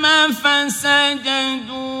لِآدَمَ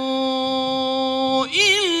فَسَجَدُوا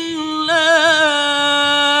إِلَّا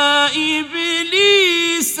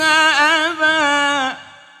إِبْلِيسَ أَبَى.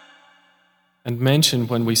 And mention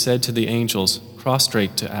when we said to the angels,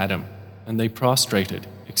 Prostrate to Adam, and they prostrated,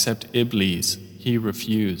 except Iblis, he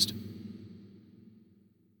refused.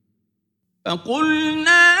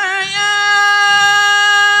 فَقُلْنَا يَا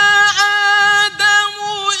آدَمُ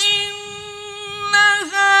إِنَّ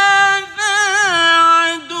هَذَا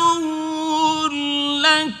عَدُوٌّ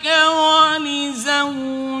لَكَ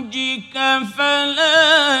وَلِزَوْجِكَ فَلَا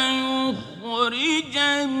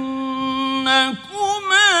يُخْرِجَنَّكُمَا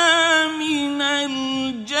مِنَ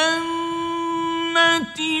الْجَنَّةِ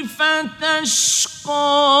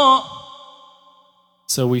فَتَشْقَىٰ.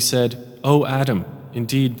 So we said, O Adam,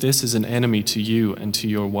 indeed this is an enemy to you and to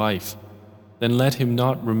your wife. Then let him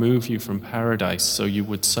not remove you from paradise so you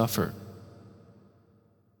would suffer.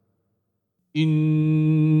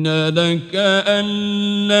 إِنَّ لَكَ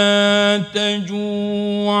أَلَّا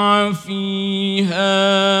تَجُوعَ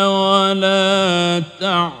فِيهَا وَلَا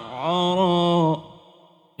تَعْرَىٰ.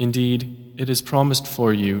 Indeed, it is promised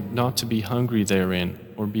for you not to be hungry therein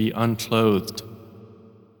or be unclothed.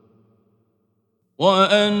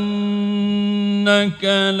 وَأَنَّكَ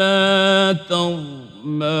لَا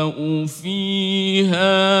تَظْمَأُ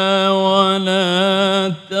فِيهَا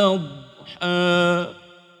وَلَا تَضْحَىٰ.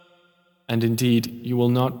 And indeed, you will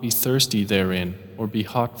not be thirsty therein or be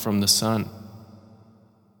hot from the sun.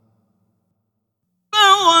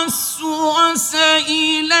 فَوَسْوَسَ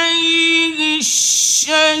إِلَيْهِ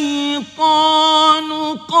الشَّيْطَانُ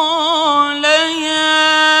قَالَ يَا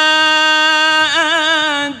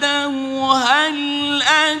هل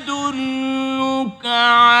أدلك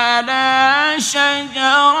على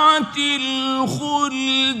شجرة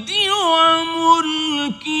الخلد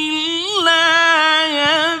وملك لا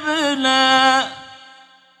يبلى.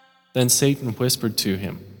 Then Satan whispered to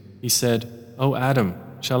him. He said, O Adam,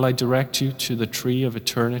 shall I direct you to the tree of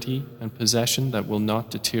eternity and possession that will not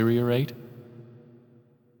deteriorate?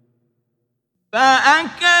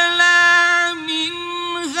 فأكلا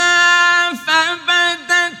منها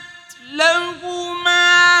فبدت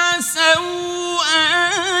لهما سوآتهما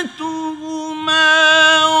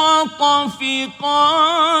وطفقا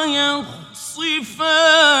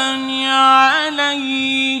يخصفان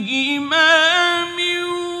عليهما من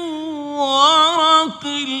ورق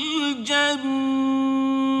الجنة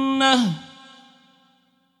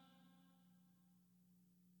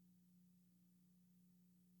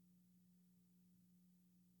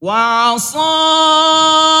وعصى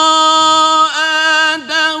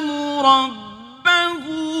آدم ربه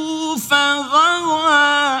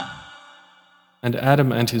فغوى. And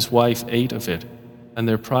Adam and his wife ate of it, and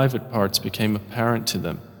their private parts became apparent to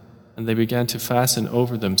them, and they began to fasten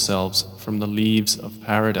over themselves from the leaves of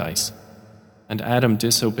paradise. And Adam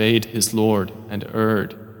disobeyed his Lord and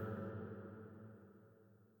erred.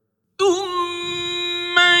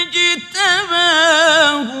 ثم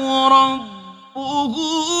اجتباه ربه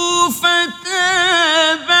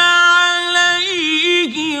فتاب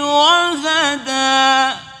عليه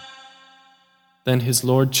وهدى. Then his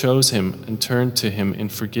Lord chose him and turned to him in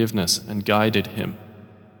forgiveness and guided him.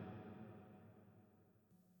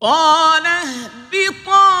 قال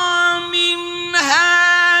اهبطا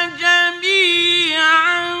منها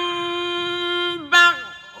جميعا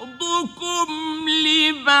بعضكم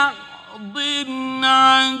لبعض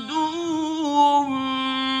عدو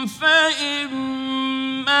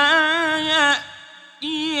فإما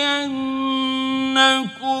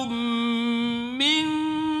يأتينكم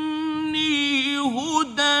مني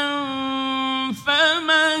هدى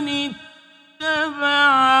فمن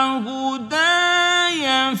اتبع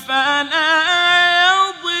هداي فلا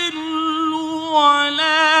يضل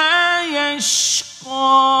ولا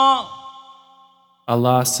يشقى.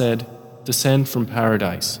 Allah said, Descend from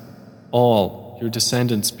paradise, all your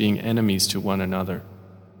descendants being enemies to one another.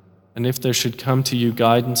 And if there should come to you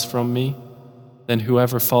guidance from me, then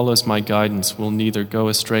whoever follows my guidance will neither go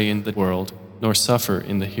astray in the world nor suffer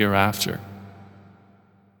in the hereafter.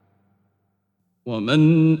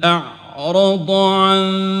 ومن أعرض عن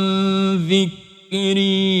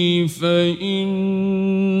ذكري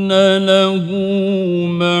فإن له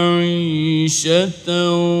معيشة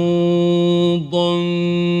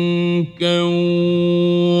ضنكا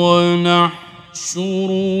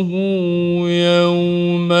ونحشره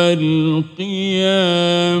يوم القيامة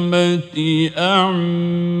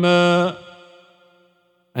أعمى.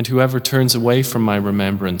 And whoever turns away from my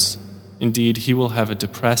remembrance, indeed he will have a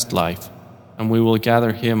depressed life, and we will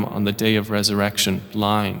gather him on the day of resurrection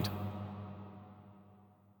blind.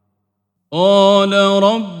 قال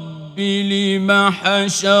رب لم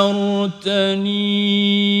حشرتني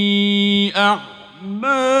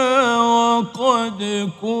أعمى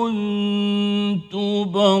وقد كنت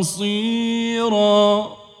بصيرا.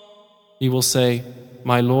 He will say,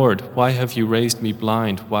 My Lord, why have you raised me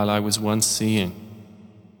blind while I was once seeing?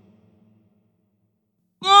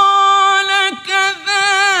 قال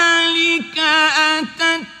كذلك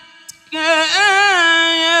أتتك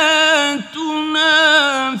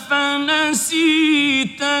آياتنا فنسيتها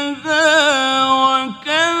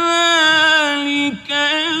وكذلك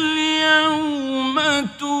اليوم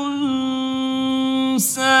تنسى.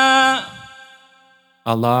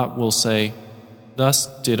 Allah will say, Thus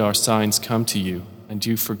did our signs come to you, and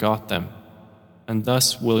you forgot them, and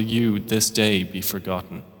thus will you this day be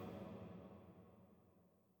forgotten.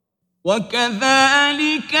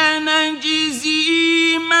 وكذلك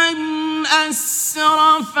نجزي من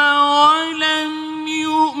أسرف ولم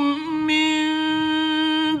يؤمن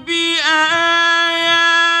بآيات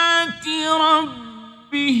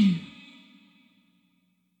ربه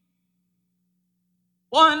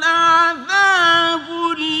ولعذاب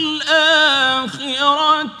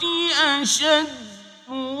الآخرة أشد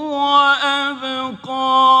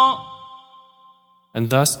وأبقى. And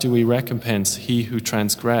thus do we recompense he who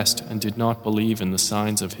transgressed and did not believe in the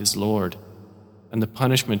signs of his Lord, and the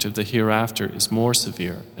punishment of the hereafter is more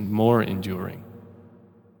severe and more enduring.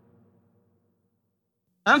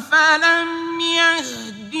 أفلم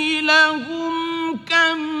يهد لهم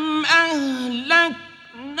كم أهلكنا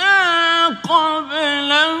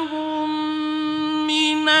قبلهم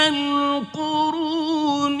من القرون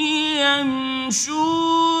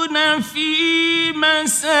يمشون في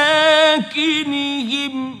مساكنهم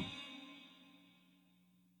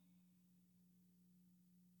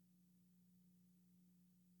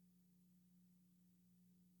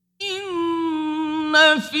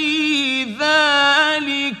إن في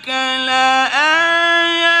ذلك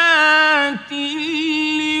لآيات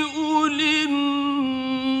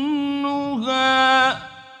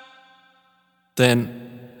Then,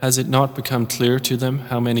 has it not become clear to them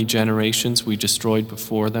how many generations we destroyed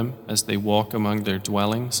before them as they walk among their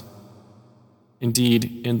dwellings?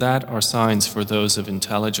 Indeed, in that are signs for those of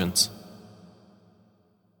intelligence.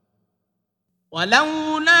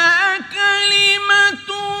 ولولا كلمة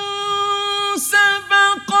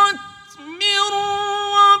سبقت من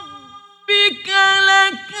ربك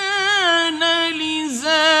لكان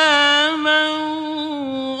لزاما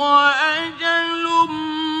وأجل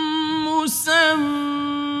مسمى.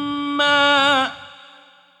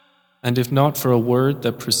 And if not for a word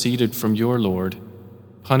that proceeded from your Lord,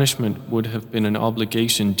 punishment would have been an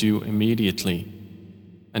obligation due immediately,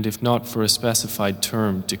 and if not for a specified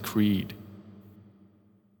term decreed.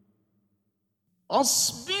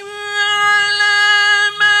 أصبر على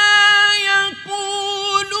ما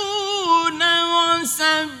يقولون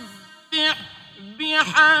وسبح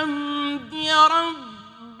بحمد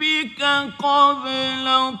ربك قبل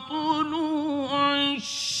طلوع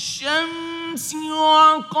الشمس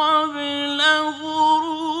وقبل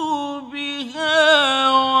غروبها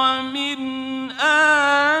ومن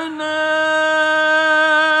آناء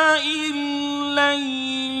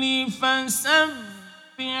الليل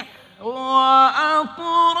فسبح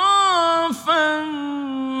وأطراف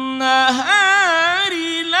النهار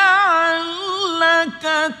لعلك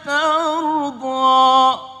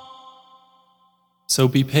ترضى. So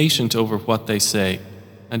be patient over what they say,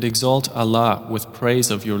 and exalt Allah with praise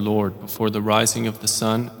of your Lord before the rising of the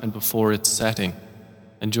sun and before its setting,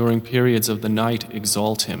 and during periods of the night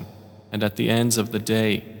exalt Him, and at the ends of the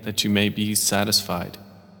day that you may be satisfied.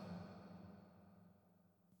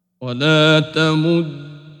 ولا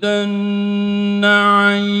تمدن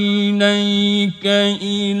عينيك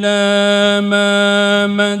إلى ما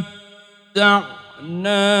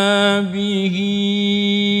متعنا به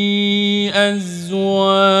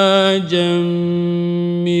أزواجا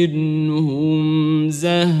منهم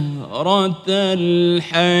زهرة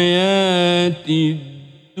الحياة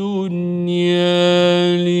الدنيا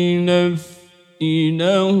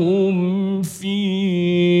لنفتنهم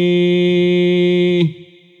فيه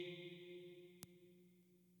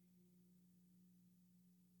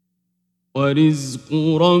ورزق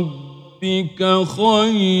ربك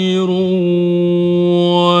خير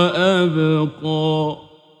وأبقى.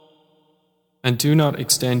 And do not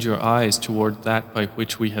extend your eyes toward that by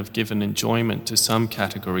which we have given enjoyment to some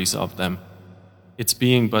categories of them, its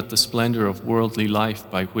being but the splendor of worldly life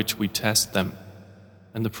by which we test them,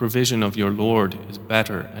 and the provision of your Lord is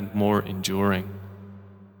better and more enduring.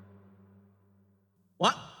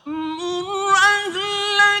 وأمر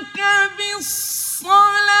أهلك بالصلاة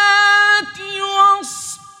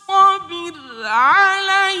واصطبر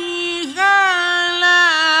عليها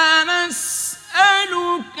لا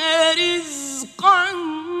نسألك رزقا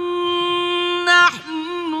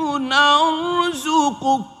نحن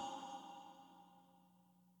نرزقك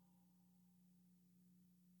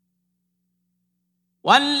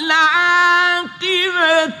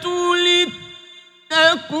والعاقبة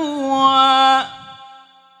للتقوى.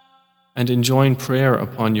 And enjoin prayer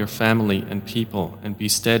upon your family and people and be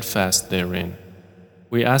steadfast therein.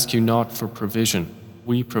 We ask you not for provision,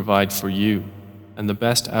 we provide for you, and the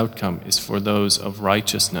best outcome is for those of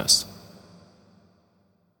righteousness.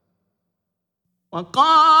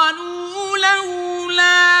 وقالوا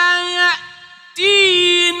لولا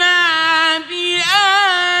يأتينا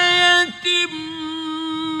بآية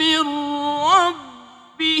من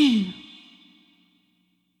ربه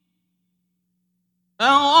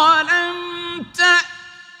أولم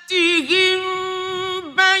تأتهم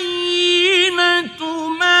بينة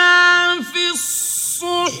ما في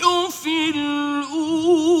الصحف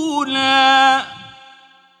الأولى.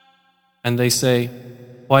 And they say,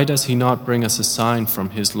 why does he not bring us a sign from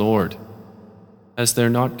his Lord? Has there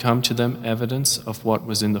not come to them evidence of what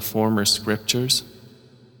was in the former scriptures?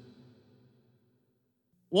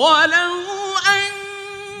 ولو أنا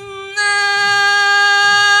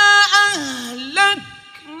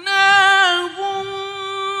أهلكناهم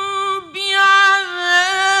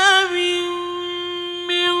بعذاب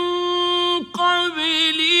من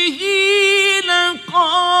قبله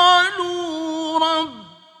لقالوا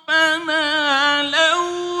ربنا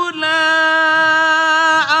لولا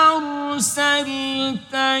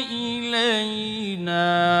أرسلت إلينا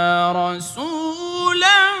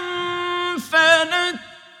رسولا فنتبع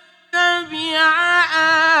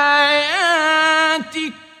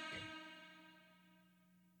آياتك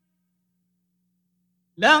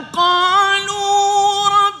لقالوا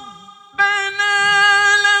ربنا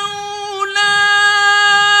لولا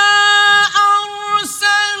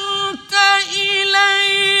أرسلت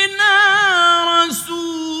إلينا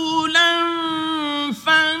رسولا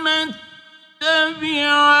فنتبع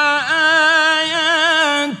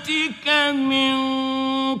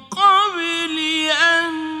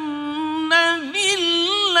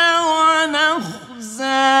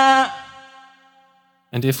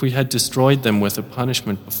And if we had destroyed them with a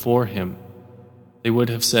punishment before him, they would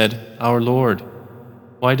have said, Our Lord,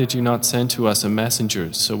 why did you not send to us a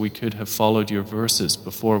messenger so we could have followed your verses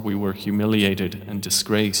before we were humiliated and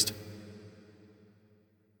disgraced?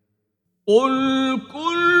 قل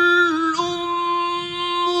كل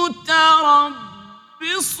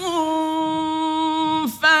متربص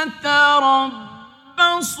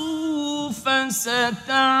فتربصوا فستعلمون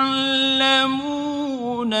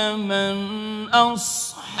من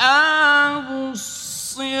أصحاب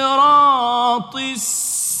الصراط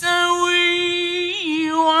السوي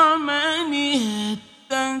ومن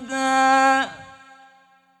اهتدى.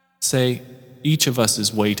 Say, each of us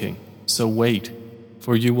is waiting, so wait,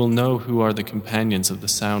 for you will know who are the companions of the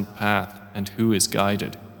sound path and who is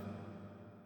guided.